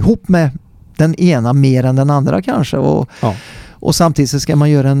väldigt bra ihop med den ena mer än den andra kanske, och samtidigt så ska man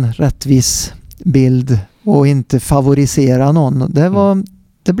göra en rättvis bild och inte favorisera någon.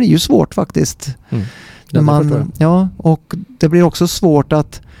 Det blir ju svårt faktiskt. Och det blir också svårt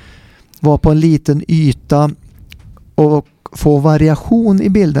att vara på en liten yta och få variation i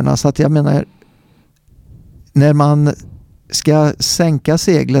bilderna, så att jag menar, när man ska sänka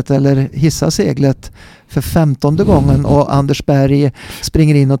seglet eller hissa seglet för 15:e gången och Anders Berg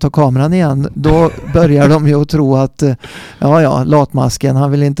springer in och tar kameran igen, då börjar de ju att tro att latmasken,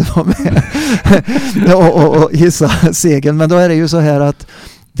 han vill inte vara med och hissa segeln. Men då är det ju så här att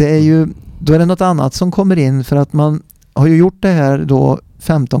då är det något annat som kommer in, för att man har ju gjort det här då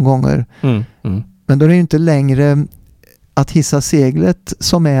 15 gånger. Men då är det ju inte längre att hissa seglet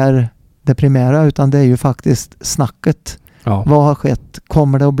som är det primära, utan det är ju faktiskt snacket. Ja. Vad har skett?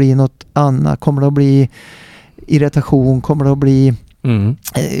 Kommer det att bli något annat? Kommer det att bli irritation? Kommer det att bli...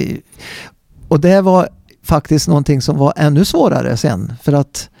 och det var faktiskt någonting som var ännu svårare sen. För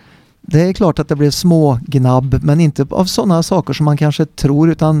att det är klart att det blev små gnabb, men inte av sådana saker som man kanske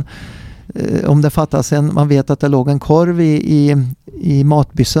tror, utan om det fattas man vet att det låg en korv i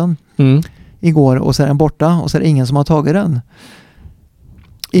matbyssen igår, och så är den borta och så är det ingen som har tagit den.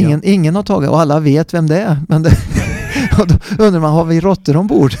 Ingen har tagit, och alla vet vem det är, men och då undrar man, har vi råttor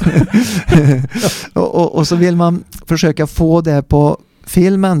ombord? och så vill man försöka få det på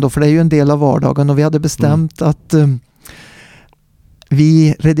film ändå, för det är ju en del av vardagen, och vi hade bestämt att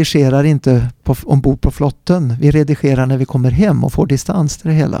vi redigerar inte ombord på flotten. Vi redigerar när vi kommer hem och får distans till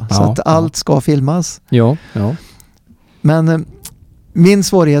det hela. Så att allt ska filmas. Ja. Men min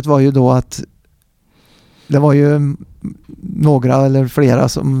svårighet var ju då att det var ju några eller flera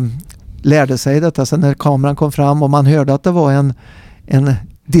som lärde sig detta. Sen när kameran kom fram och man hörde att det var en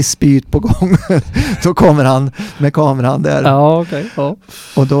dispyt på gång, då kommer han med kameran där. Ja, okej. Ja.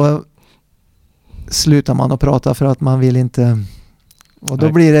 Och då slutar man att prata, för att man vill inte... Och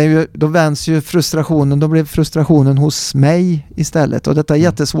då blir det ju, då vänds ju frustrationen, då blir frustrationen hos mig istället. Och detta är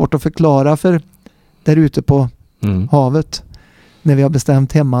jättesvårt att förklara för där ute på havet, när vi har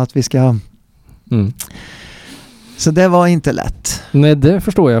bestämt hemma att vi ska... Så det var inte lätt. Nej, det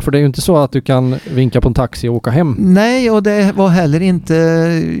förstår jag, för det är ju inte så att du kan vinka på en taxi och åka hem. Nej, och det var heller inte...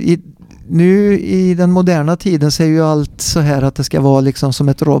 Nu i den moderna tiden så är ju allt så här att det ska vara liksom som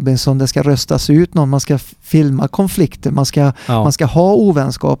ett Robinson, det ska röstas ut någon, man ska filma konflikter, man ska ha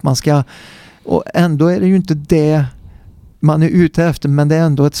ovänskap, och ändå är det ju inte det man är ute efter, men det är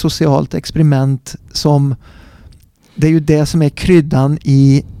ändå ett socialt experiment som, det är ju det som är kryddan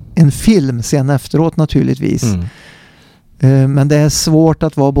i en film sen efteråt naturligtvis. Men det är svårt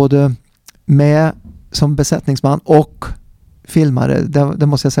att vara både med som besättningsman och filmare. Det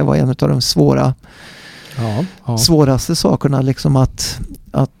måste jag säga var en av de svåraste sakerna, liksom att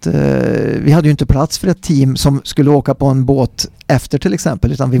vi hade ju inte plats för ett team som skulle åka på en båt efter till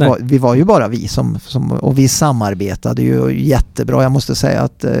exempel, utan vi var ju bara vi som och vi samarbetade ju jättebra. Jag måste säga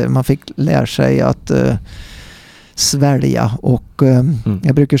att man fick lära sig att svälja, och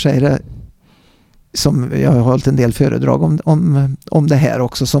jag brukar säga det, som jag har hållit en del föredrag om det här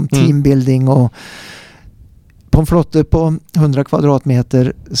också, som teambuilding, och på en flotte på 100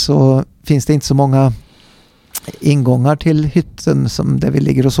 kvadratmeter så finns det inte så många ingångar till hytten som där vi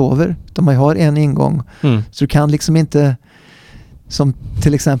ligger och sover. De har en ingång. Så du kan liksom inte som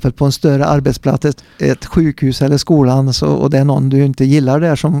till exempel på en större arbetsplats, ett sjukhus eller skolan, och det är någon du inte gillar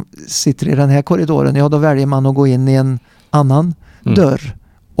där som sitter i den här korridoren, ja då väljer man att gå in i en annan dörr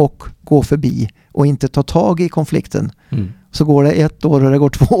och gå förbi och inte ta tag i konflikten. Så går det 1 år och det går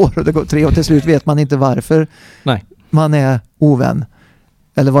 2 år och det går 3 och till slut vet man inte varför man är ovän.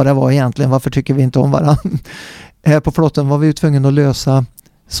 Eller vad det var egentligen, varför tycker vi inte om varandra? Här på flotten var vi ju tvungna att lösa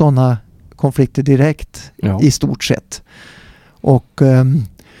sådana konflikter direkt i stort sett. Och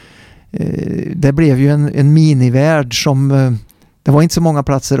det blev ju en minivärld som det var inte så många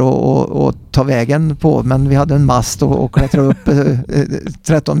platser att ta vägen på, men vi hade en mast och klättra upp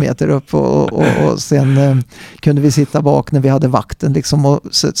 13 meter upp och sen kunde vi sitta bak när vi hade vakten liksom,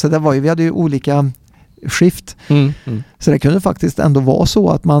 så det var ju, vi hade ju olika skift. Så det kunde faktiskt ändå vara så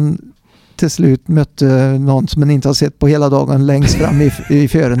att man till slut mötte någon som man inte har sett på hela dagen längst fram i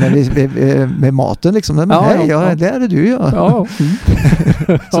fören med maten liksom. Men där är du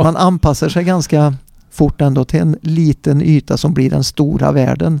Så man anpassar sig ganska fort ändå till en liten yta som blir den stora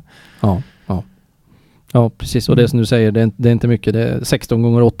världen. Ja, precis. Och det som du säger, det är inte mycket. Det är 16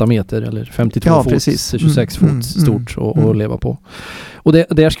 gånger 8 meter eller 52 fot, 26 fot stort att leva på. Och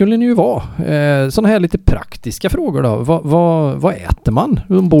där skulle ni ju vara. Sådana här lite praktiska frågor då. Vad äter man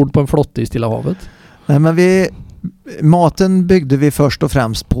ombord på en flotte i Stilla havet? Nej, men maten byggde vi först och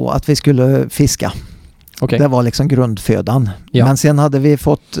främst på att vi skulle fiska. Okay. Det var liksom grundfödan. Ja. Men sen hade vi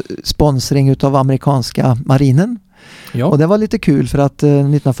fått sponsring utav amerikanska marinen. Ja. Och det var lite kul för att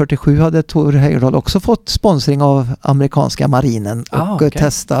 1947 hade Thor Heyerdahl också fått sponsring av amerikanska marinen och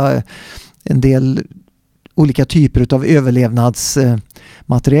testa en del olika typer av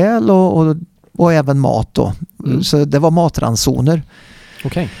överlevnadsmaterial och även mat då. Så det var matransoner.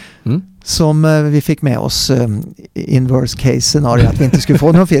 Okej. Som vi fick med oss in worst case scenario att vi inte skulle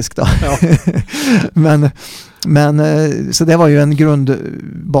få någon fisk då. Men så det var ju en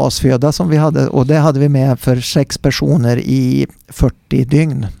grundbasföda som vi hade, och det hade vi med för 6 personer i 40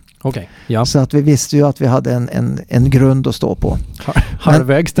 dygn. Okej. Ja. Så att vi visste ju att vi hade en grund att stå på.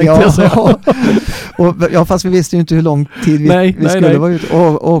 Halvvägs tänkte jag säga. Fast vi visste ju inte hur lång tid vi skulle vara ute.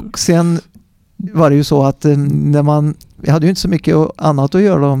 Och sen var det ju så att jag hade ju inte så mycket annat att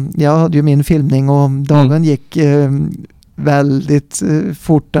göra då. Jag hade ju min filmning och dagen gick väldigt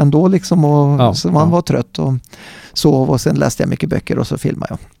fort ändå liksom, och så man var trött och sov, och sen läste jag mycket böcker och så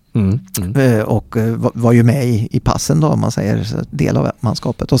filmade jag. Och var ju med i passen då, om man säger, del av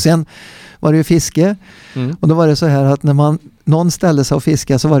manskapet. Och sen var det ju fiske, och då var det så här att när någon ställde sig och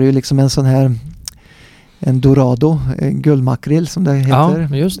fiskade så var det ju liksom en sån här en dorado, en guldmakrill som det heter.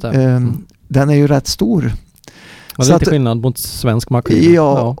 Ja, just det. Den är ju rätt stor. Och lite skillnad mot svensk makrill.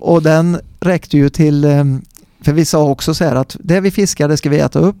 Ja, och den räckte ju till, för vi sa också så här att det vi fiskar, det ska vi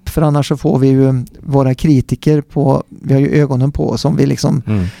äta upp, för annars så får vi ju våra kritiker vi har ju ögonen på oss om vi liksom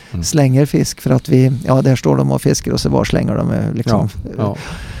slänger fisk, för att där står de och fiskar och så var slänger de liksom.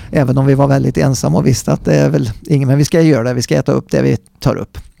 Även om vi var väldigt ensamma och visste att det är väl ingen, men vi ska göra det, vi ska äta upp det vi tar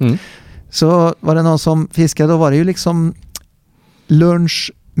upp. Så var det någon som fiskade, då var det ju liksom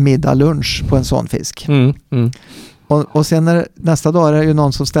middag, lunch på en sån fisk. Och sen nästa dag är det ju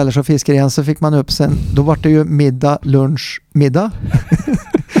någon som ställer sig och fiskar igen, så fick man upp sen, då var det ju middag, lunch, middag.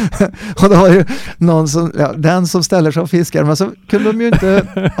 Och då var ju någon den som ställer sig och fiskar, men så kunde de ju inte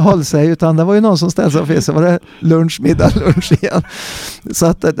hålla sig, utan det var ju någon som ställde sig och fiskade, så var det lunch, middag, lunch igen. Så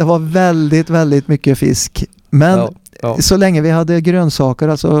att det var väldigt, väldigt mycket fisk. Men så länge vi hade grönsaker,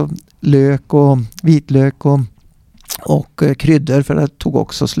 alltså lök och vitlök och kryddor, för det tog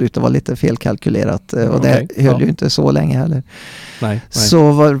också slut, det var lite felkalkylerat och det höll ju inte så länge heller. Nej.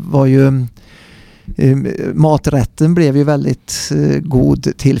 Så var ju maträtten blev ju väldigt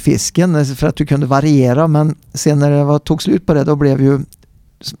god till fisken, för att du kunde variera, men sen när det tog slut på det, då blev ju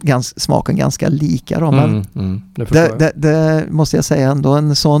smaken ganska lika då, men det måste jag säga ändå,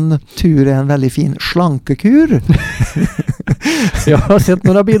 en sån tur är en väldigt fin slankekur. Jag har sett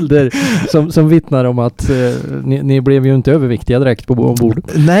några bilder som vittnar om att ni blev ju inte överviktiga direkt på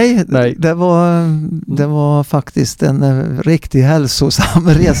ombord. Nej. Det var faktiskt en riktigt hälsosam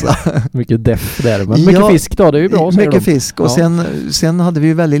resa. Mycket deff där, men mycket fisk då, det är ju bra. Mycket fisk, och sen hade vi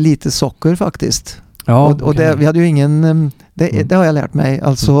ju väldigt lite socker faktiskt. Ja, och vi hade ju ingen, det har jag lärt mig,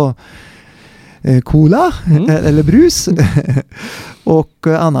 alltså cola eller brus och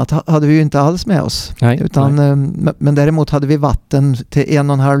annat hade vi ju inte alls med oss. Men däremot hade vi vatten till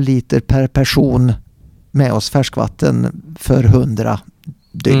 1,5 liter per person med oss, färskvatten för 100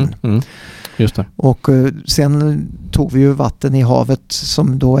 dygn. Just det. Och sen tog vi ju vatten i havet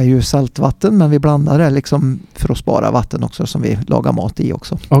som då är ju saltvatten, men vi blandade liksom för att spara vatten också, som vi lagar mat i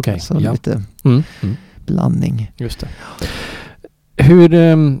också. Okej. Så lite blandning. Just det.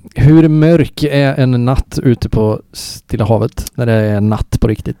 Hur mörk är en natt ute på Stilla Havet när det är natt på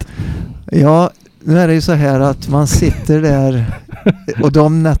riktigt? Ja, nu är det ju så här att man sitter där och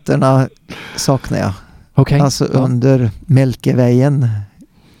de nätterna saknar jag. Okay. Alltså under Mälkevägen,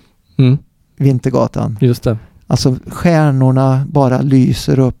 Vintergatan. Just det. Alltså stjärnorna bara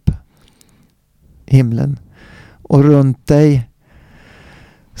lyser upp himlen. Och runt dig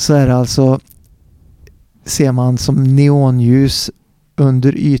så är det alltså, ser man som neonljus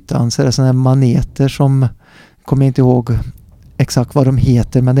under ytan, så är det sådana här maneter som, kommer inte ihåg exakt vad de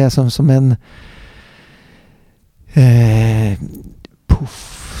heter, men det är som en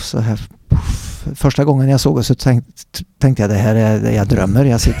puff, så här puff. Första gången jag såg det så tänkte jag, det här är det jag drömmer.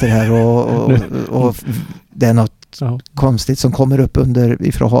 Jag sitter här och det är något konstigt som kommer upp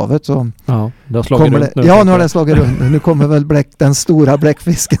ifrån havet. Så det har slagit runt nu. Ja, nu har det slagit runt. Nu kommer väl den stora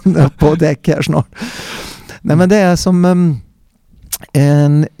bläckfisken upp på däck här snart. Nej, men det är som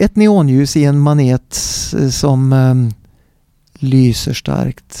ett neonljus i en manet som lyser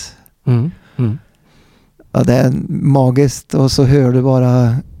starkt. Ja, det är magiskt, och så hör du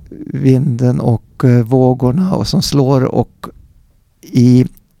bara vinden och vågorna och som slår, och i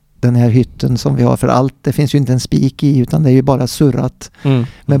den här hytten som vi har, för allt, det finns ju inte en spik i, utan det är ju bara surrat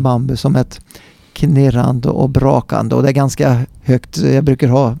med bambu som ett knirrande och brakande, och det är ganska högt.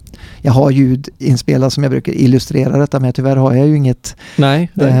 Jag har ljud inspelat som jag brukar illustrera detta med, tyvärr har jag ju inget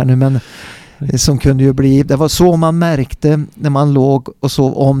här nu, men som kunde ju bli, det var så man märkte när man låg och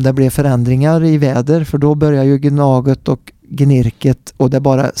sov om det blev förändringar i väder, för då börjar ju gnaget och gnirket och det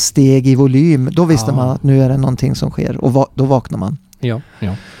bara steg i volym. Då visste man att nu är det någonting som sker, och då vaknar man. Ja.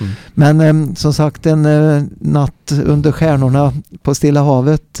 Men som sagt, en natt under stjärnorna på Stilla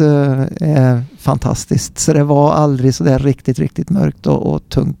Havet är fantastiskt. Så det var aldrig så där riktigt, riktigt mörkt och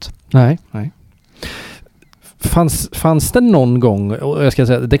tungt. Nej. Fanns det någon gång, och jag ska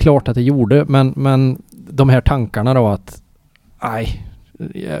säga, det är klart att det gjorde, men de här tankarna då att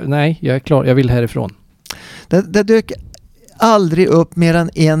nej, jag är klar, jag vill härifrån. Det dök aldrig upp mer än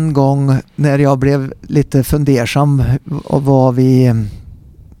en gång när jag blev lite fundersam och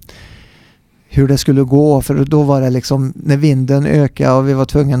hur det skulle gå, för då var det liksom när vinden ökade och vi var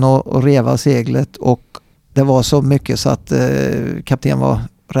tvungna att reva seglet, och det var så mycket så att kapten var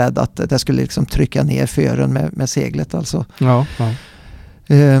rädd att det skulle liksom trycka ner fören med seglet alltså. Ja.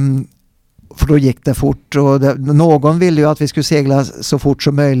 För då gick det fort, och någon ville ju att vi skulle segla så fort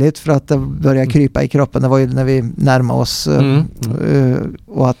som möjligt för att det började krypa i kroppen. Det var ju när vi närmade oss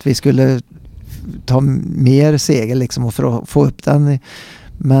och att vi skulle ta mer segel liksom för att få upp den.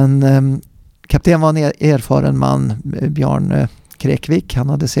 Men kapten var en erfaren man, Björn Krekvik. Han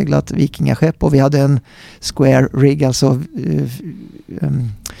hade seglat vikingaskepp, och vi hade en square rig, alltså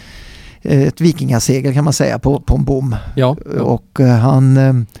ett vikingasegel kan man säga, på en bom. Ja. Och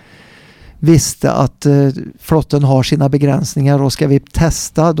han visste att flotten har sina begränsningar, och ska vi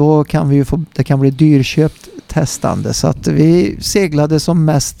testa då kan det kan bli dyrköpt testande, så att vi seglade som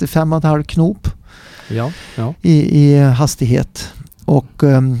mest 5,5 knop i hastighet, och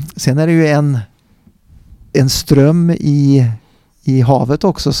sen är det ju en ström i havet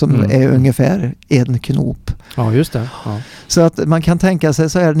också som är ungefär 1 knop. Ja, just det. Ja. Så att man kan tänka sig,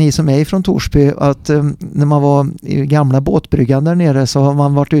 så är ni som är från Torsby, att när man var i gamla båtbryggan där nere, så har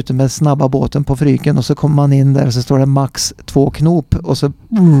man varit ute med snabba båten på Fryken, och så kommer man in där och så står det max 2 knop, och så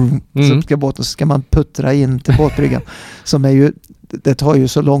ska man puttra in till båtbryggan som är ju, det tar ju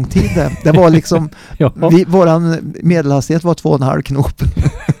så lång tid det var liksom våran medelhastighet var 2,5 knop.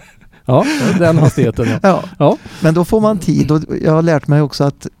 Ja, den hastigheten. Ja. Men då får man tid, och jag har lärt mig också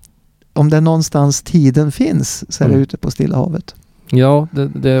att om det någonstans tiden finns, så är det ute på Stilla Havet. Ja,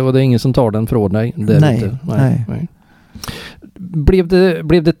 och det är ingen som tar den från dig. Nej.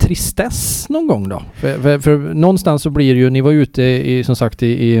 Blev det tristess någon gång då? För någonstans så blir det ju, ni var ute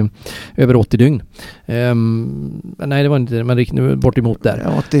i över 80 dygn. Nej, det var inte det, men nu bortemot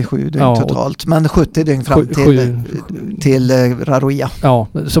där. 87 dygn totalt, men 70 dygn fram till Raroia. Ja,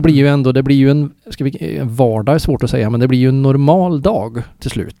 så blir ju ändå, det blir ju en vardag är svårt att säga, men det blir ju en normal dag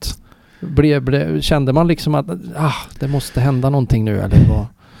till slut. Kände man liksom att det måste hända någonting nu, eller vad?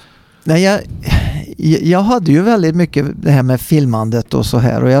 Nej, jag hade ju väldigt mycket det här med filmandet och så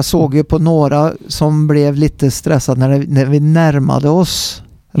här, och jag såg ju på några som blev lite stressade när vi närmade oss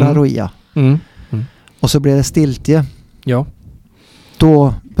Raroia. Och så blev det stiltje. Ja.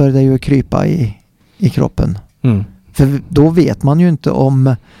 Då började det ju krypa i kroppen. För då vet man ju inte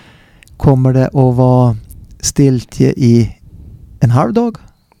om kommer det att vara stiltje i en halv dag.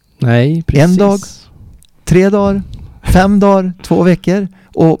 Nej, precis. 1 dag, 3 dagar, 5 dagar, 2 veckor.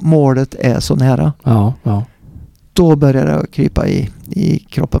 Och målet är så nära. Ja. då började det krypa i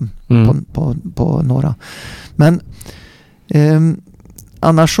kroppen på några. Men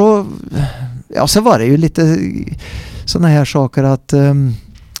annars så så var det ju lite såna här saker att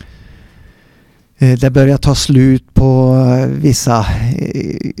det börjar ta slut på vissa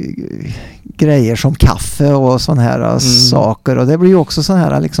grejer som kaffe och såna här saker. Och det blir ju också så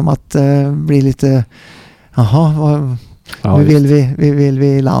här liksom att bli lite nu vill vi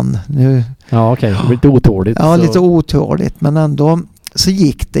i land. Nu. Ja, okej. Lite otåligt. Ja, lite otåligt. Men ändå så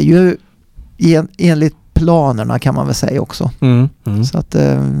gick det ju enligt planerna kan man väl säga också. Så att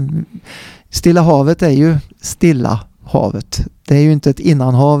Stilla havet är ju Stilla havet. Det är ju inte ett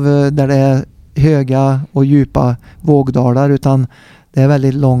innanhav där det är höga och djupa vågdalar, utan det är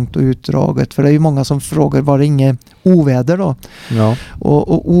väldigt långt och utdraget. För det är ju många som frågar, var det inget oväder då? Ja.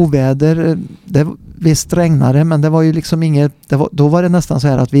 Och oväder, det visst regnade, men det var ju liksom inget, då var det nästan så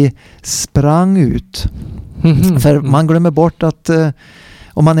här att vi sprang ut. För man glömmer bort att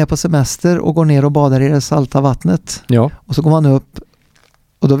om man är på semester och går ner och badar i det salta vattnet och så går man upp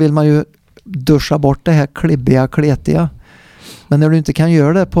och då vill man ju duscha bort det här klibbiga, kletiga. Men när du inte kan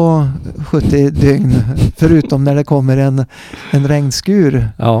göra det på 70 dygn, förutom när det kommer en regnskur,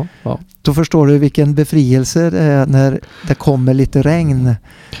 då förstår du vilken befrielse det är när det kommer lite regn.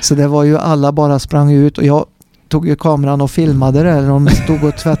 Så det var ju alla bara sprang ut, och jag tog ju kameran och filmade det. De stod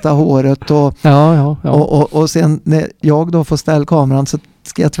och tvättade håret och sen när jag då får ställa kameran så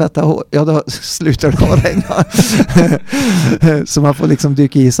ska jag tvätta hår, då slutar det att regna. Så man får liksom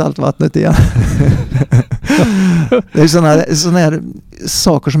dyka i saltvattnet igen. Det är såna här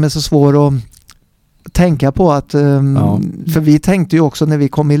saker som är så svåra att tänka på. Att, för vi tänkte ju också när vi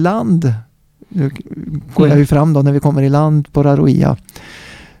kom i land, nu går jag ju fram då, när vi kommer i land på Raroia,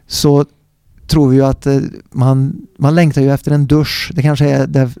 så tror vi ju att man längtar ju efter en dusch. Det kanske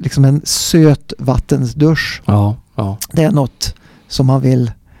är liksom en sötvattensdusch. Det är något som man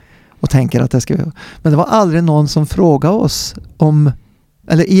vill och tänker att det ska vara. Men det var aldrig någon som frågade oss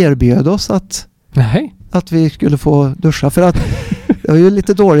eller erbjöd oss att vi skulle få duscha. För att det var ju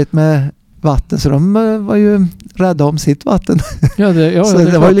lite dåligt med vatten, så de var ju rädda om sitt vatten. Så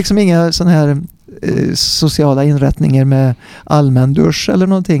det var ju liksom inga sådana här sociala inrättningar med allmän dusch eller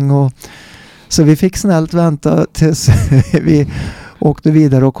någonting. Så vi fick snällt vänta tills vi åkte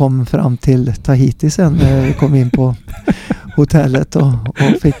vidare och kom fram till Tahiti sen när vi kom in på hotellet och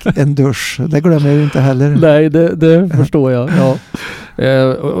fick en dusch. Det glömmer jag ju inte heller. Nej, det förstår jag. Ja.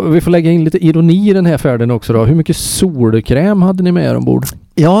 Vi får lägga in lite ironi i den här färden också då. Hur mycket solkräm hade ni med er ombord?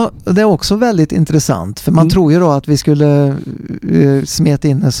 Ja, det är också väldigt intressant. För man tror ju då att vi skulle smeta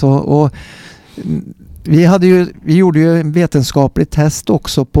in så. Och vi gjorde ju en vetenskaplig test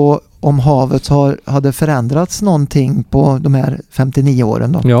också på om havet hade förändrats någonting på de här 59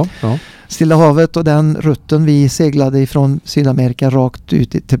 åren då. Ja. Stilla havet och den rutten vi seglade ifrån Sydamerika rakt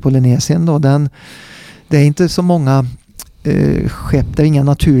ut till Polynesien då, det är inte så många skepp, det är inga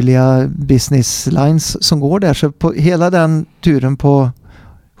naturliga business lines som går där, så på hela den turen på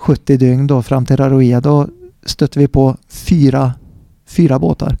 70 dygn då fram till Raroia, då stötte vi på fyra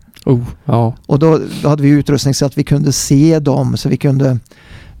båtar. Och då hade vi utrustning så att vi kunde se dem, så vi kunde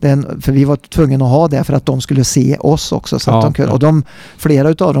för vi var tvungna att ha det för att de skulle se oss också, så att de kunde, och flera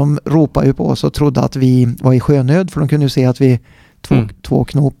utav dem ropade ju på oss och trodde att vi var i sjönöd, för de kunde ju se att vi två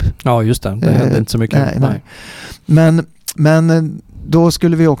knop. Ja, just det. Det hände inte så mycket. Nej. Men då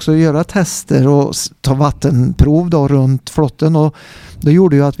skulle vi också göra tester och ta vattenprov då runt flotten, och det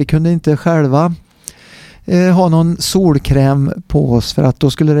gjorde ju att vi kunde inte själva ha någon solkräm på oss, för att då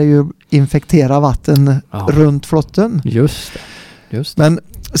skulle det ju infektera vatten runt flotten. Just det. Men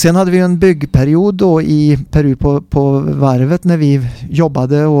sen hade vi en byggperiod då i Peru på varvet när vi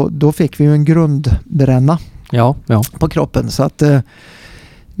jobbade, och då fick vi ju en grundbränna på kroppen, så att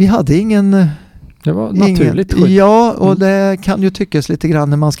vi hade ingen. Det var naturligt skydd. Ja, och det kan ju tyckas lite grann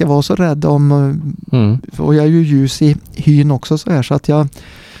när man ska vara så rädd om, och jag är ju ljus i hyn också så här, så att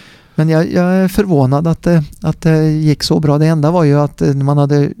men jag är förvånad att det gick så bra. Det enda var ju att när man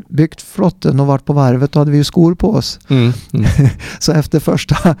hade byggt flotten och varit på varvet, då hade vi ju skor på oss. Så efter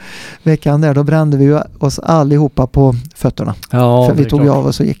första veckan där, då brände vi ju oss allihopa på fötterna. För vi tog av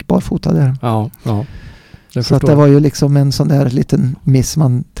oss och gick barfota där. Så att det var ju liksom en sån där liten miss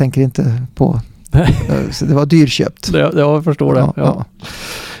man tänker inte på. Så det var dyrköpt. Jag förstår det. Ja.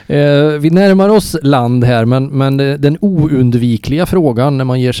 Vi närmar oss land här, men den oundvikliga frågan när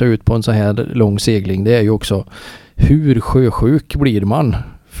man ger sig ut på en så här lång segling, det är ju också hur sjösjuk blir man?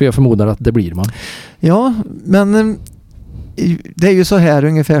 För jag förmodar att det blir man. Ja, men Det är ju så här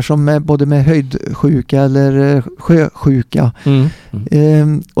ungefär som både med höjdsjuka eller sjösjuka.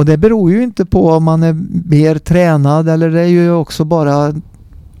 Och det beror ju inte på om man är mer tränad, eller det är ju också bara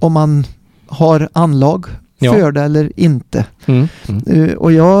om man har anlag för det eller inte.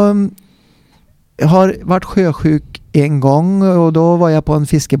 Och jag har varit sjösjuk en gång, och då var jag på en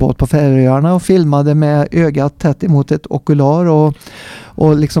fiskebåt på Färöarna och filmade med ögat tätt emot ett okular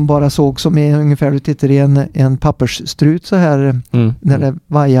och liksom bara såg som ungefär du tittar i en pappersstrut så här när det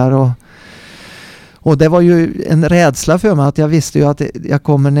vajar, och det var ju en rädsla för mig, att jag visste ju att jag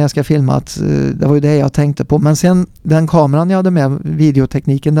kommer när jag ska filma, att det var ju det jag tänkte på. Men sen den kameran jag hade med,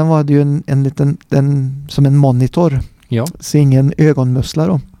 videotekniken, den var ju en liten, som en monitor. Ja. Så ingen ögonmusslar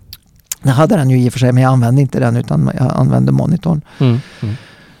då. Jag hade den ju i och för sig, men jag använde inte den, utan jag använde monitorn.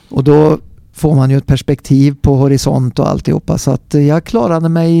 Och då får man ju ett perspektiv på horisont och alltihopa, så att jag klarade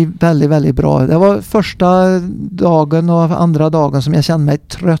mig väldigt, väldigt bra. Det var första dagen och andra dagen som jag kände mig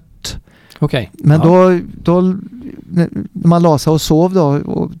trött. Okay. Men då när man la sig och sov då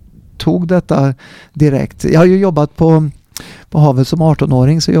och tog detta direkt. Jag har ju jobbat på havet som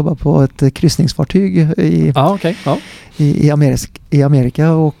 18-åring, så jag jobbade på ett kryssningsfartyg i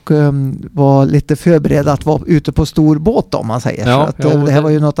Amerika och var lite förberedd att vara ute på stor båt, om man säger. Så att, det här var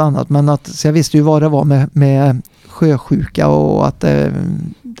ju något annat, men så jag visste ju vad det var med sjösjuka, och att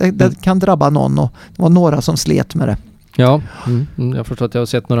det kan drabba någon, och det var några som slet med det. Ja, jag förstår att jag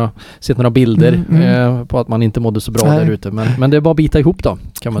har sett några bilder på att man inte mådde så bra där ute. Men det är bara att bita ihop då,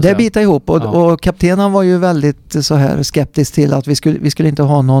 kan man säga. Det är bita ihop, och kaptenen var ju väldigt så här skeptisk till att vi skulle inte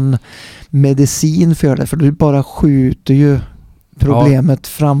ha någon medicin för det, för du bara skjuter ju problemet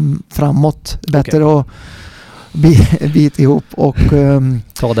framåt. Bättre att bita ihop och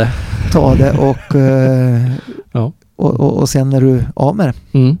ta det och sen när du av med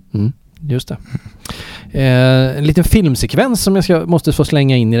det. Just det. En liten filmsekvens som jag måste få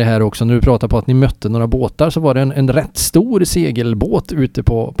slänga in i det här också. När du pratar på att ni mötte några båtar, så var det en rätt stor segelbåt ute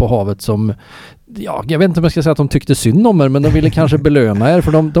på havet som, jag vet inte om jag ska säga att de tyckte synd om er, men de ville kanske belöna er,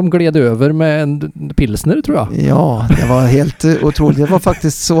 för de gled över med en pilsner, tror jag. Ja, det var helt otroligt. Det var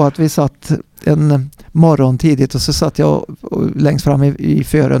faktiskt så att vi satt en morgon tidigt, och så satt jag längst fram i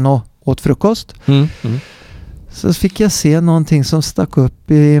fören och åt frukost. Så fick jag se någonting som stack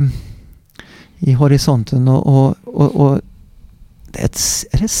upp i horisonten, och det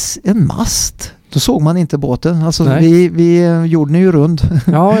är en mast. Då såg man inte båten. Alltså vi gjorde ju rund.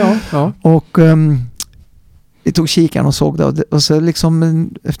 Ja. Och vi tog kikaren och såg det. Och så liksom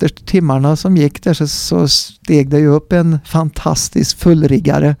efter timmarna som gick där så steg det ju upp en fantastisk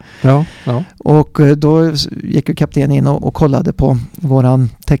fullriggare. Ja. Och då gick ju kaptenen in och kollade på våran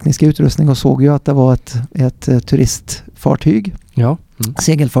tekniska utrustning och såg ju att det var ett turistfartyg. Ja.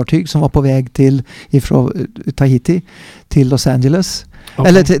 Segelfartyg som var på väg ifrån Tahiti till Los Angeles. Okay.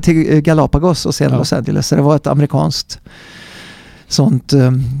 Eller till Galapagos och sen Los Angeles. Så det var ett amerikanskt sånt.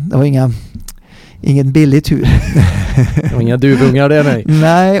 Det var ingen billig tur. Det var inga duvungar där, nej.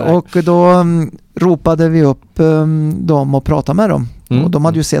 Nej, och då ropade vi upp dem och pratade med dem. Och de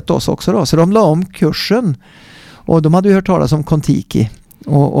hade ju sett oss också då. Så de la om kursen. Och de hade ju hört talas om Kon-Tiki.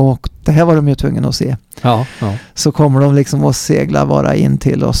 Och det här var de ju tvungna att se. Ja. Så kommer de liksom att segla bara in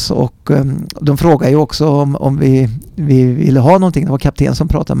till oss, och de frågar ju också om vi ville ha någonting. Det var kapten som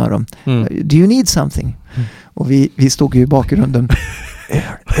pratade med dem. Do you need something? Och vi stod ju i bakgrunden.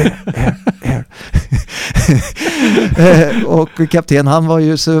 Air. Och kapten, han var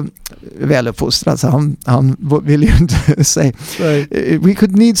ju så väluppfostrad, så han ville ju inte säga we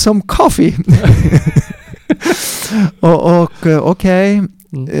could need some coffee. och okej.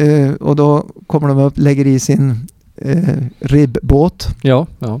 Och då kommer de upp, lägger i sin ribbåt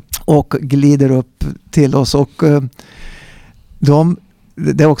och glider upp till oss, och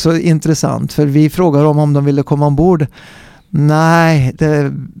det är också intressant, för vi frågar om de ville komma ombord. Nej,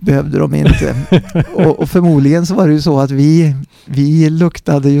 det behövde de inte. och förmodligen så var det ju så att vi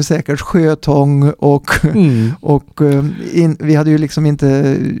luktade ju säkert sjötång och vi hade ju liksom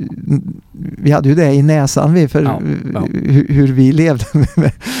inte, vi hade ju det i näsan hur vi levde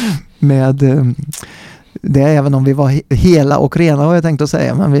med det, även om vi var hela och rena, vad jag tänkte att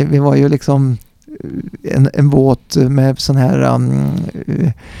säga, men vi var ju liksom en båt med sån här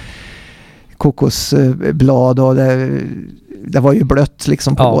kokosblad, och det var ju blött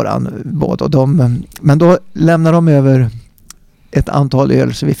liksom på våran båt, och men då lämnade de över ett antal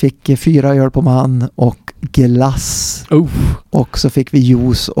öl, så vi fick 4 öl på man och glass. Och så fick vi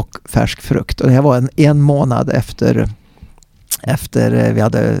juice och färsk frukt, och det här var en månad efter vi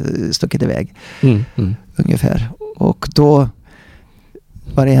hade stuckit iväg ungefär. Och då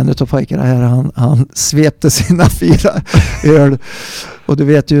var det en av pojkarna här, han svepte sina 4 öl. Och du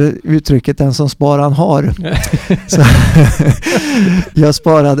vet ju uttrycket, den som sparar han har. Så jag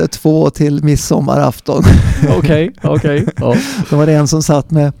sparade 2 till midsommarafton. Okej. Ja. Då var det en som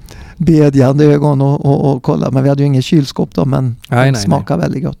satt med bedjande ögon och kollade. Men vi hade ju ingen kylskåp då, men det smakade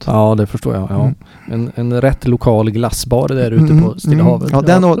väldigt gott. Ja, det förstår jag. Ja. En rätt lokal glassbar där ute på Stilla Havet. Ja,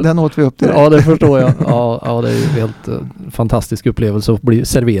 den åt vi upp direkt. Ja, det förstår jag. Ja, det är ju helt fantastisk upplevelse att bli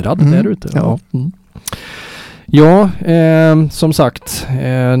serverad där ute. Ja. Ja, som sagt,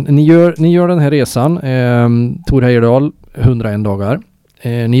 ni gör den här resan, Thor Heyerdahl, 101 dagar.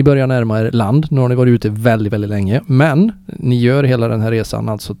 Ni börjar närma er land, nu har ni varit ute väldigt, väldigt länge, men ni gör hela den här resan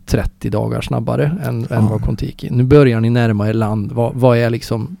alltså 30 dagar snabbare än vad Kon-Tiki. Nu börjar ni närma er land. Vad är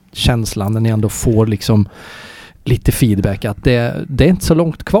liksom känslan när ni ändå får liksom lite feedback att det är inte så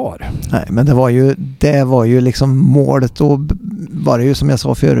långt kvar? Nej, men det var ju liksom målet, och var det ju som jag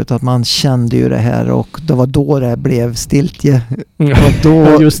sa förut att man kände ju det här, och det var då det blev stiltje.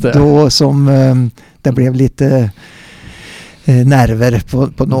 Och då som det blev lite nerver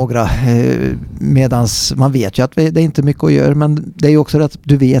på några, medans man vet ju att det är inte mycket att göra, men det är ju också att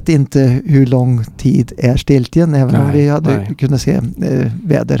du vet inte hur lång tid är stiltjen, även om vi hade kunnat se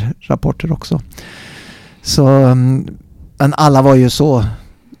väderrapporter också. Så men alla var ju så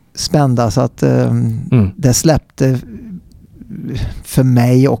spända så att det släppte för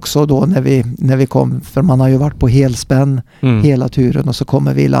mig också då när vi kom, för man har ju varit på helspänn hela turen, och så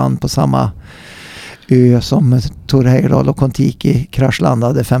kommer vi i land på samma ö som Thor Heyerdahl och Kon-Tiki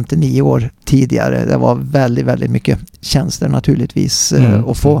kraschlandade 59 år tidigare. Det var väldigt, väldigt mycket tjänster naturligtvis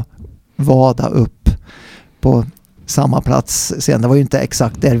att få vada upp på samma plats sen. Det var ju inte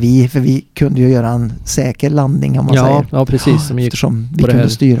exakt där för vi kunde ju göra en säker landning om man säger. Ja, precis. Som eftersom vi kunde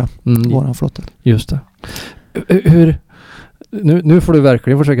styra våran flotta. Just det. Hur nu får du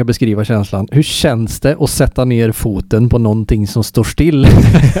verkligen försöka beskriva känslan. Hur känns det att sätta ner foten på någonting som står still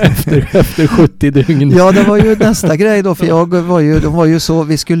efter 70 dygn? Ja, det var ju nästa grej då, för de var ju så,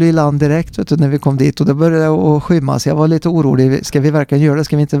 vi skulle i land direkt när vi kom dit, och det började att skymmas. Jag var lite orolig, ska vi verkligen göra det?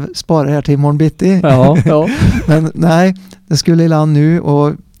 Ska vi inte spara det här till imorgon bitti? Ja. Men nej, det skulle i land nu,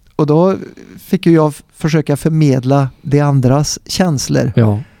 och då fick ju jag försöka förmedla de andras känslor.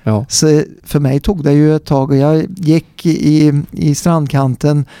 Ja. Så för mig tog det ju ett tag, och jag gick i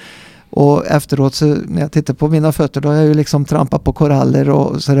strandkanten, och efteråt så när jag tittade på mina fötter, då har jag ju liksom trampat på koraller,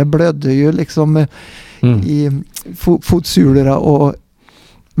 och så det blödde ju liksom i fotsulorna,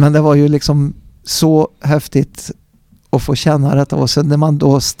 men det var ju liksom så häftigt att få känna detta. Och sen när man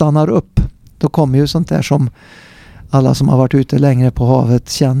då stannar upp, då kommer ju sånt där som alla som har varit ute längre på havet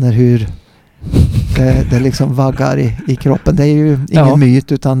känner, hur det liksom vaggar i kroppen. Det är ju ingen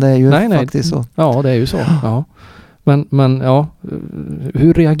myt, utan det är ju faktiskt så. Ja, det är ju så. Ja. Men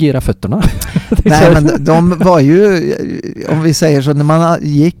hur reagerar fötterna? Nej, men de var ju, om vi säger så, när man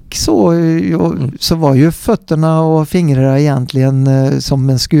gick så var ju fötterna och fingrarna egentligen som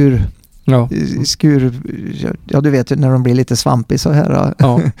en skur. Ja, du vet ju när de blir lite svampig så här.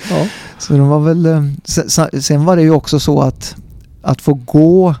 Ja. Så de var väl, sen var det ju också så att få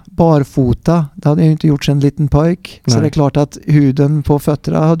gå barfota, det hade ju inte gjort sedan en liten pojk. Så det är klart att huden på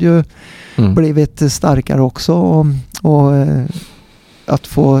fötterna hade ju blivit starkare också, och att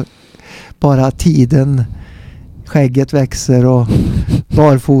få bara tiden, skägget växer och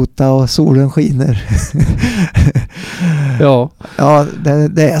barfota och solen skiner. Ja,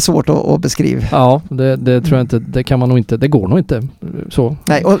 det är svårt att beskriva. Ja, det tror jag inte, det kan man nog inte, det går nog inte så.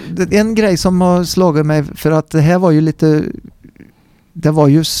 Nej, och en grej som har slagit mig, för att det här var ju lite, det var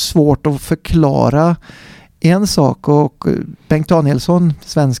ju svårt att förklara en sak, och Bengt Danielsson,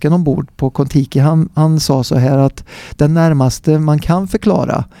 svensken ombord på Kon-Tiki, han sa så här att det närmaste man kan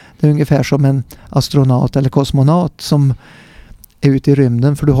förklara, det är ungefär som en astronaut eller kosmonaut som är ute i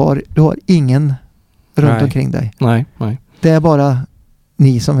rymden, för du har ingen runt omkring dig. Nej. Det är bara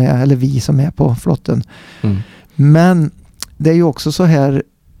ni som är, eller vi som är på flotten. Men det är ju också så här,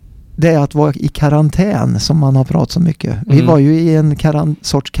 det är att vara i karantän som man har pratat så mycket. Vi var ju i en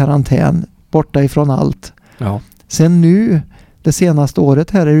sorts karantän, borta ifrån allt. Ja. Sen nu, det senaste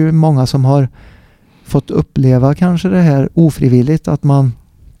året här, är det ju många som har fått uppleva kanske det här ofrivilligt, att man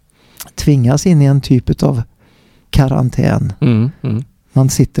tvingas in i en typ av karantän. Man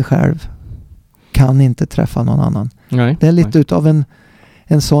sitter själv, kan inte träffa någon annan. Det är lite utav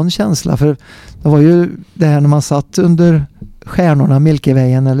en sån känsla, för det var ju det här när man satt under stjärnorna,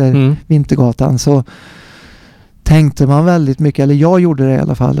 Milkyvägen eller Vintergatan, så tänkte man väldigt mycket, eller jag gjorde det i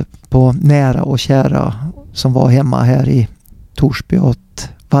alla fall, på nära och kära som var hemma här i Torsby, och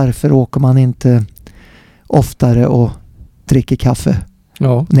varför åker man inte oftare och dricker kaffe?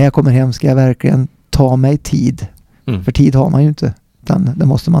 Ja. När jag kommer hem ska jag verkligen ta mig tid. För tid har man ju inte. Utan det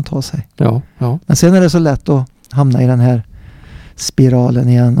måste man ta sig. Ja, ja. Men sen är det så lätt att hamna i den här spiralen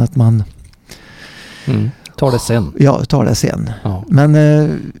igen. Att man tar det sen. Ja, tar det sen. Ja. Men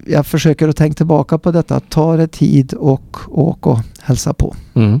jag försöker att tänka tillbaka på detta. Ta det tid och åka och hälsa på.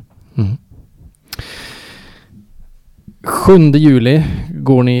 7 juli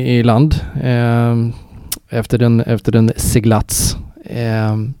går ni i land efter en seglats.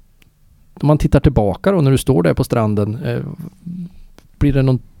 Om man tittar tillbaka då när du står där på stranden, blir det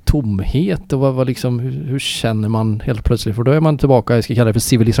någon tomhet och vad liksom, hur känner man helt plötsligt? För då är man tillbaka, jag ska kalla det för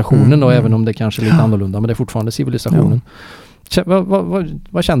civilisationen då, även om det kanske är lite annorlunda, men det är fortfarande civilisationen. Ja.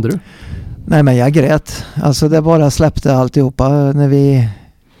 Vad kände du? Nej, men jag grät. Alltså det bara släppte alltihopa när vi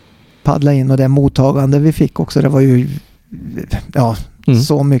paddlade in, och det mottagande vi fick också, det var ju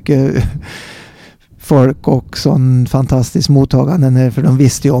så mycket folk och sån fantastisk mottagande, för de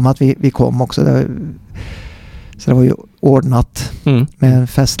visste ju om att vi kom också. Så det var ju ordnat med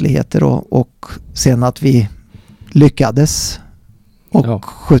festligheter och sen att vi lyckades. Och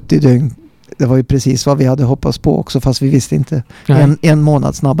 70 dygn, det var ju precis vad vi hade hoppats på också, fast vi visste inte. En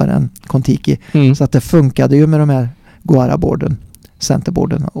månad snabbare än Kon-Tiki. Så att det funkade ju med de här Guaraborden,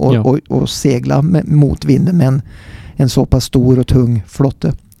 centerborden och segla mot vinden med en så pass stor och tung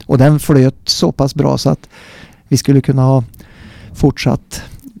flotte. Och den flöt så pass bra så att vi skulle kunna ha fortsatt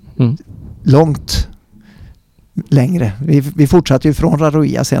långt längre. Vi fortsatte ju från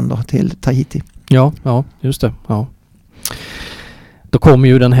Raroia sen då till Tahiti. Ja, just det. Ja. Då kommer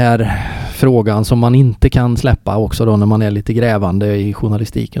ju den här frågan som man inte kan släppa också då när man är lite grävande i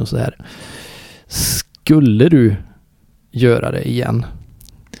journalistiken och så där. Skulle du göra det igen?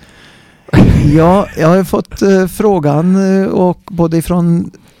 Ja, jag har fått frågan och både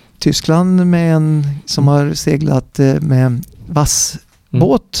från Tyskland med en som har seglat med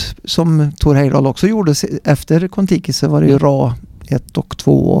vassbåt som Thor Heyerdahl också gjorde efter Kon-Tiki, så var det ju Ra 1 och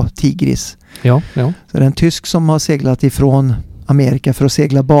 2 och Tigris. Ja. Så det är en tysk som har seglat ifrån Amerika för att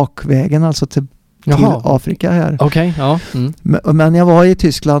segla bakvägen, alltså till Afrika här. Okej, ja. Men jag var i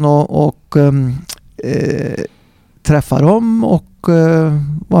Tyskland och träffade dem och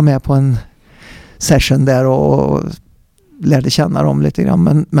var med på en session där och lärde känna dem lite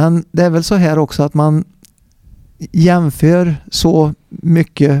grann. Men det är väl så här också att man jämför så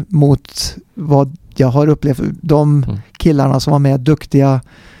mycket mot vad jag har upplevt. De killarna som var med, duktiga,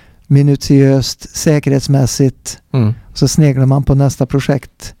 minutiöst, säkerhetsmässigt. Så sneglar man på nästa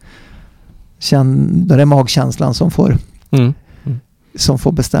projekt. Där är magkänslan som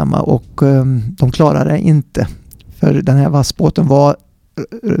får bestämma, och de klarar det inte. För den här vassbåten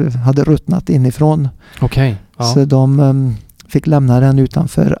hade ruttnat inifrån. Okej. Ja. Så de fick lämna den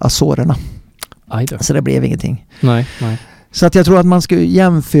utanför Azorerna. Så det blev ingenting. Nej. Så att jag tror att man ska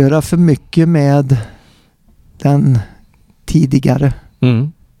jämföra för mycket med den tidigare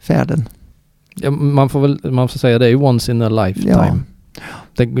färden. Ja, man får säga det är ju once in a lifetime.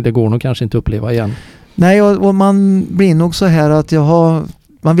 Ja. Det går nog kanske inte att uppleva igen. Nej, och man blir nog så här att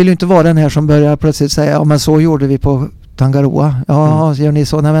man vill ju inte vara den här som börjar plötsligt säga men så gjorde vi på Tangaroa. Gör ni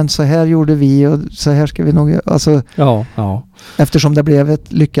så? Nej, men så här gjorde vi och så här ska vi nog göra. Alltså, eftersom det blev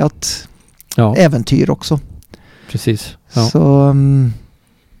ett lyckat äventyr också. Precis. Ja. Så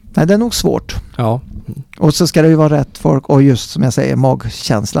det är nog svårt. Ja. Och så ska det ju vara rätt folk, och just som jag säger,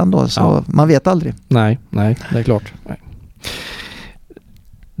 magkänslan då, så man vet aldrig. Nej, det är klart. Nej.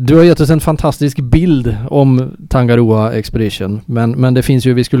 Du har gett oss en fantastisk bild om Tangaroa-expeditionen, men det finns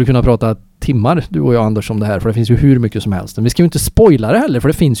ju, vi skulle kunna prata timmar, du och jag Anders, om det här, för det finns ju hur mycket som helst. Men vi ska ju inte spoila det heller, för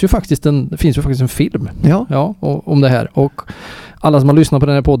det finns ju faktiskt en film om det här. Och alla som har lyssnat på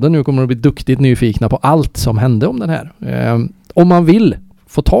den här podden nu kommer att bli duktigt nyfikna på allt som hände om den här. Om man vill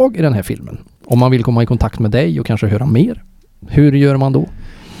få tag i den här filmen, om man vill komma i kontakt med dig och kanske höra mer, hur gör man då?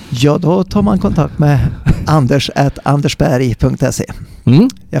 Ja, då tar man kontakt med anders@andersberg.se.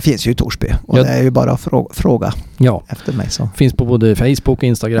 Jag finns ju i Torsby och det är ju bara att fråga efter mig. Så. Finns på både Facebook,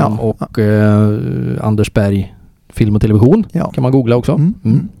 Instagram och Anders Berg film och television. Kan man googla också.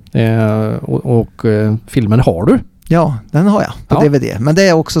 Och filmen har du? Ja, den har jag på DVD. Men det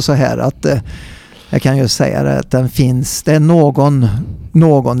är också så här att jag kan ju säga det, att den finns. Det är någon,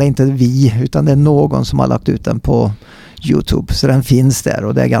 det är inte vi, utan det är någon som har lagt ut den på YouTube, så den finns där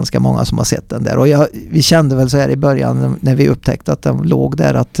och det är ganska många som har sett den där. Och vi kände väl så här i början när vi upptäckte att den låg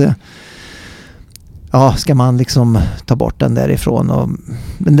där att ska man liksom ta bort den därifrån.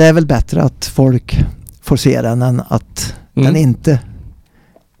 Men det är väl bättre att folk får se den än att den inte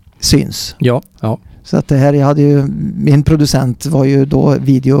syns. Ja. Så att det här, min producent var ju då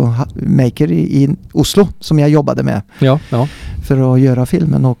videomaker i Oslo som jag jobbade med för att göra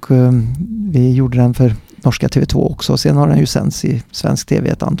filmen, och vi gjorde den för norska TV2 också. Sen har den ju sänds i svensk TV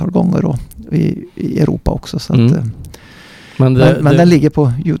ett antal gånger och i Europa också. Så att, men den ligger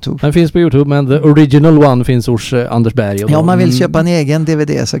på YouTube. Den finns på YouTube, men the original one finns hos Anders Berg. Ja, om man vill köpa en egen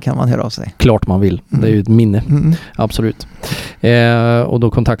DVD så kan man höra av sig. Klart man vill. Det är ju ett minne. Absolut. Och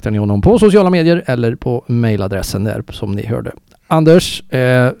då kontaktar ni honom på sociala medier eller på mejladressen där som ni hörde. Anders,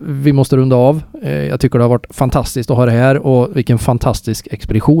 vi måste runda av. Jag tycker det har varit fantastiskt att ha det här, och vilken fantastisk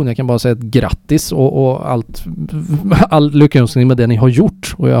expedition. Jag kan bara säga ett grattis och all lyckönskning med det ni har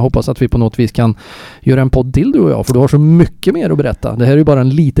gjort. Och jag hoppas att vi på något vis kan göra en podd till, du och jag, för du har så mycket mer att berätta. Det här är ju bara en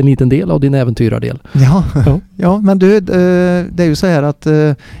liten del av din äventyrardel. Ja, men du, det är ju så här att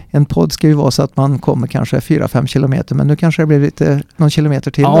en podd ska ju vara så att man kommer kanske 4-5 kilometer, men nu kanske det blir lite någon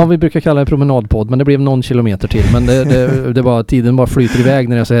kilometer till. Ja, vi brukar kalla det promenadpodd, men det blev någon kilometer till. Men det var tiden bara flyter iväg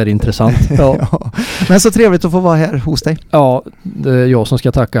när det är så här intressant. Ja. Men så trevligt att få vara här hos dig. Ja, det är jag som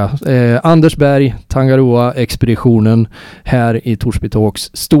ska tacka. Anders Berg, Tangaroa-expeditionen här i Torsby Talks.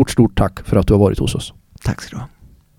 Stort tack för att du har varit hos oss. Tack ska du ha.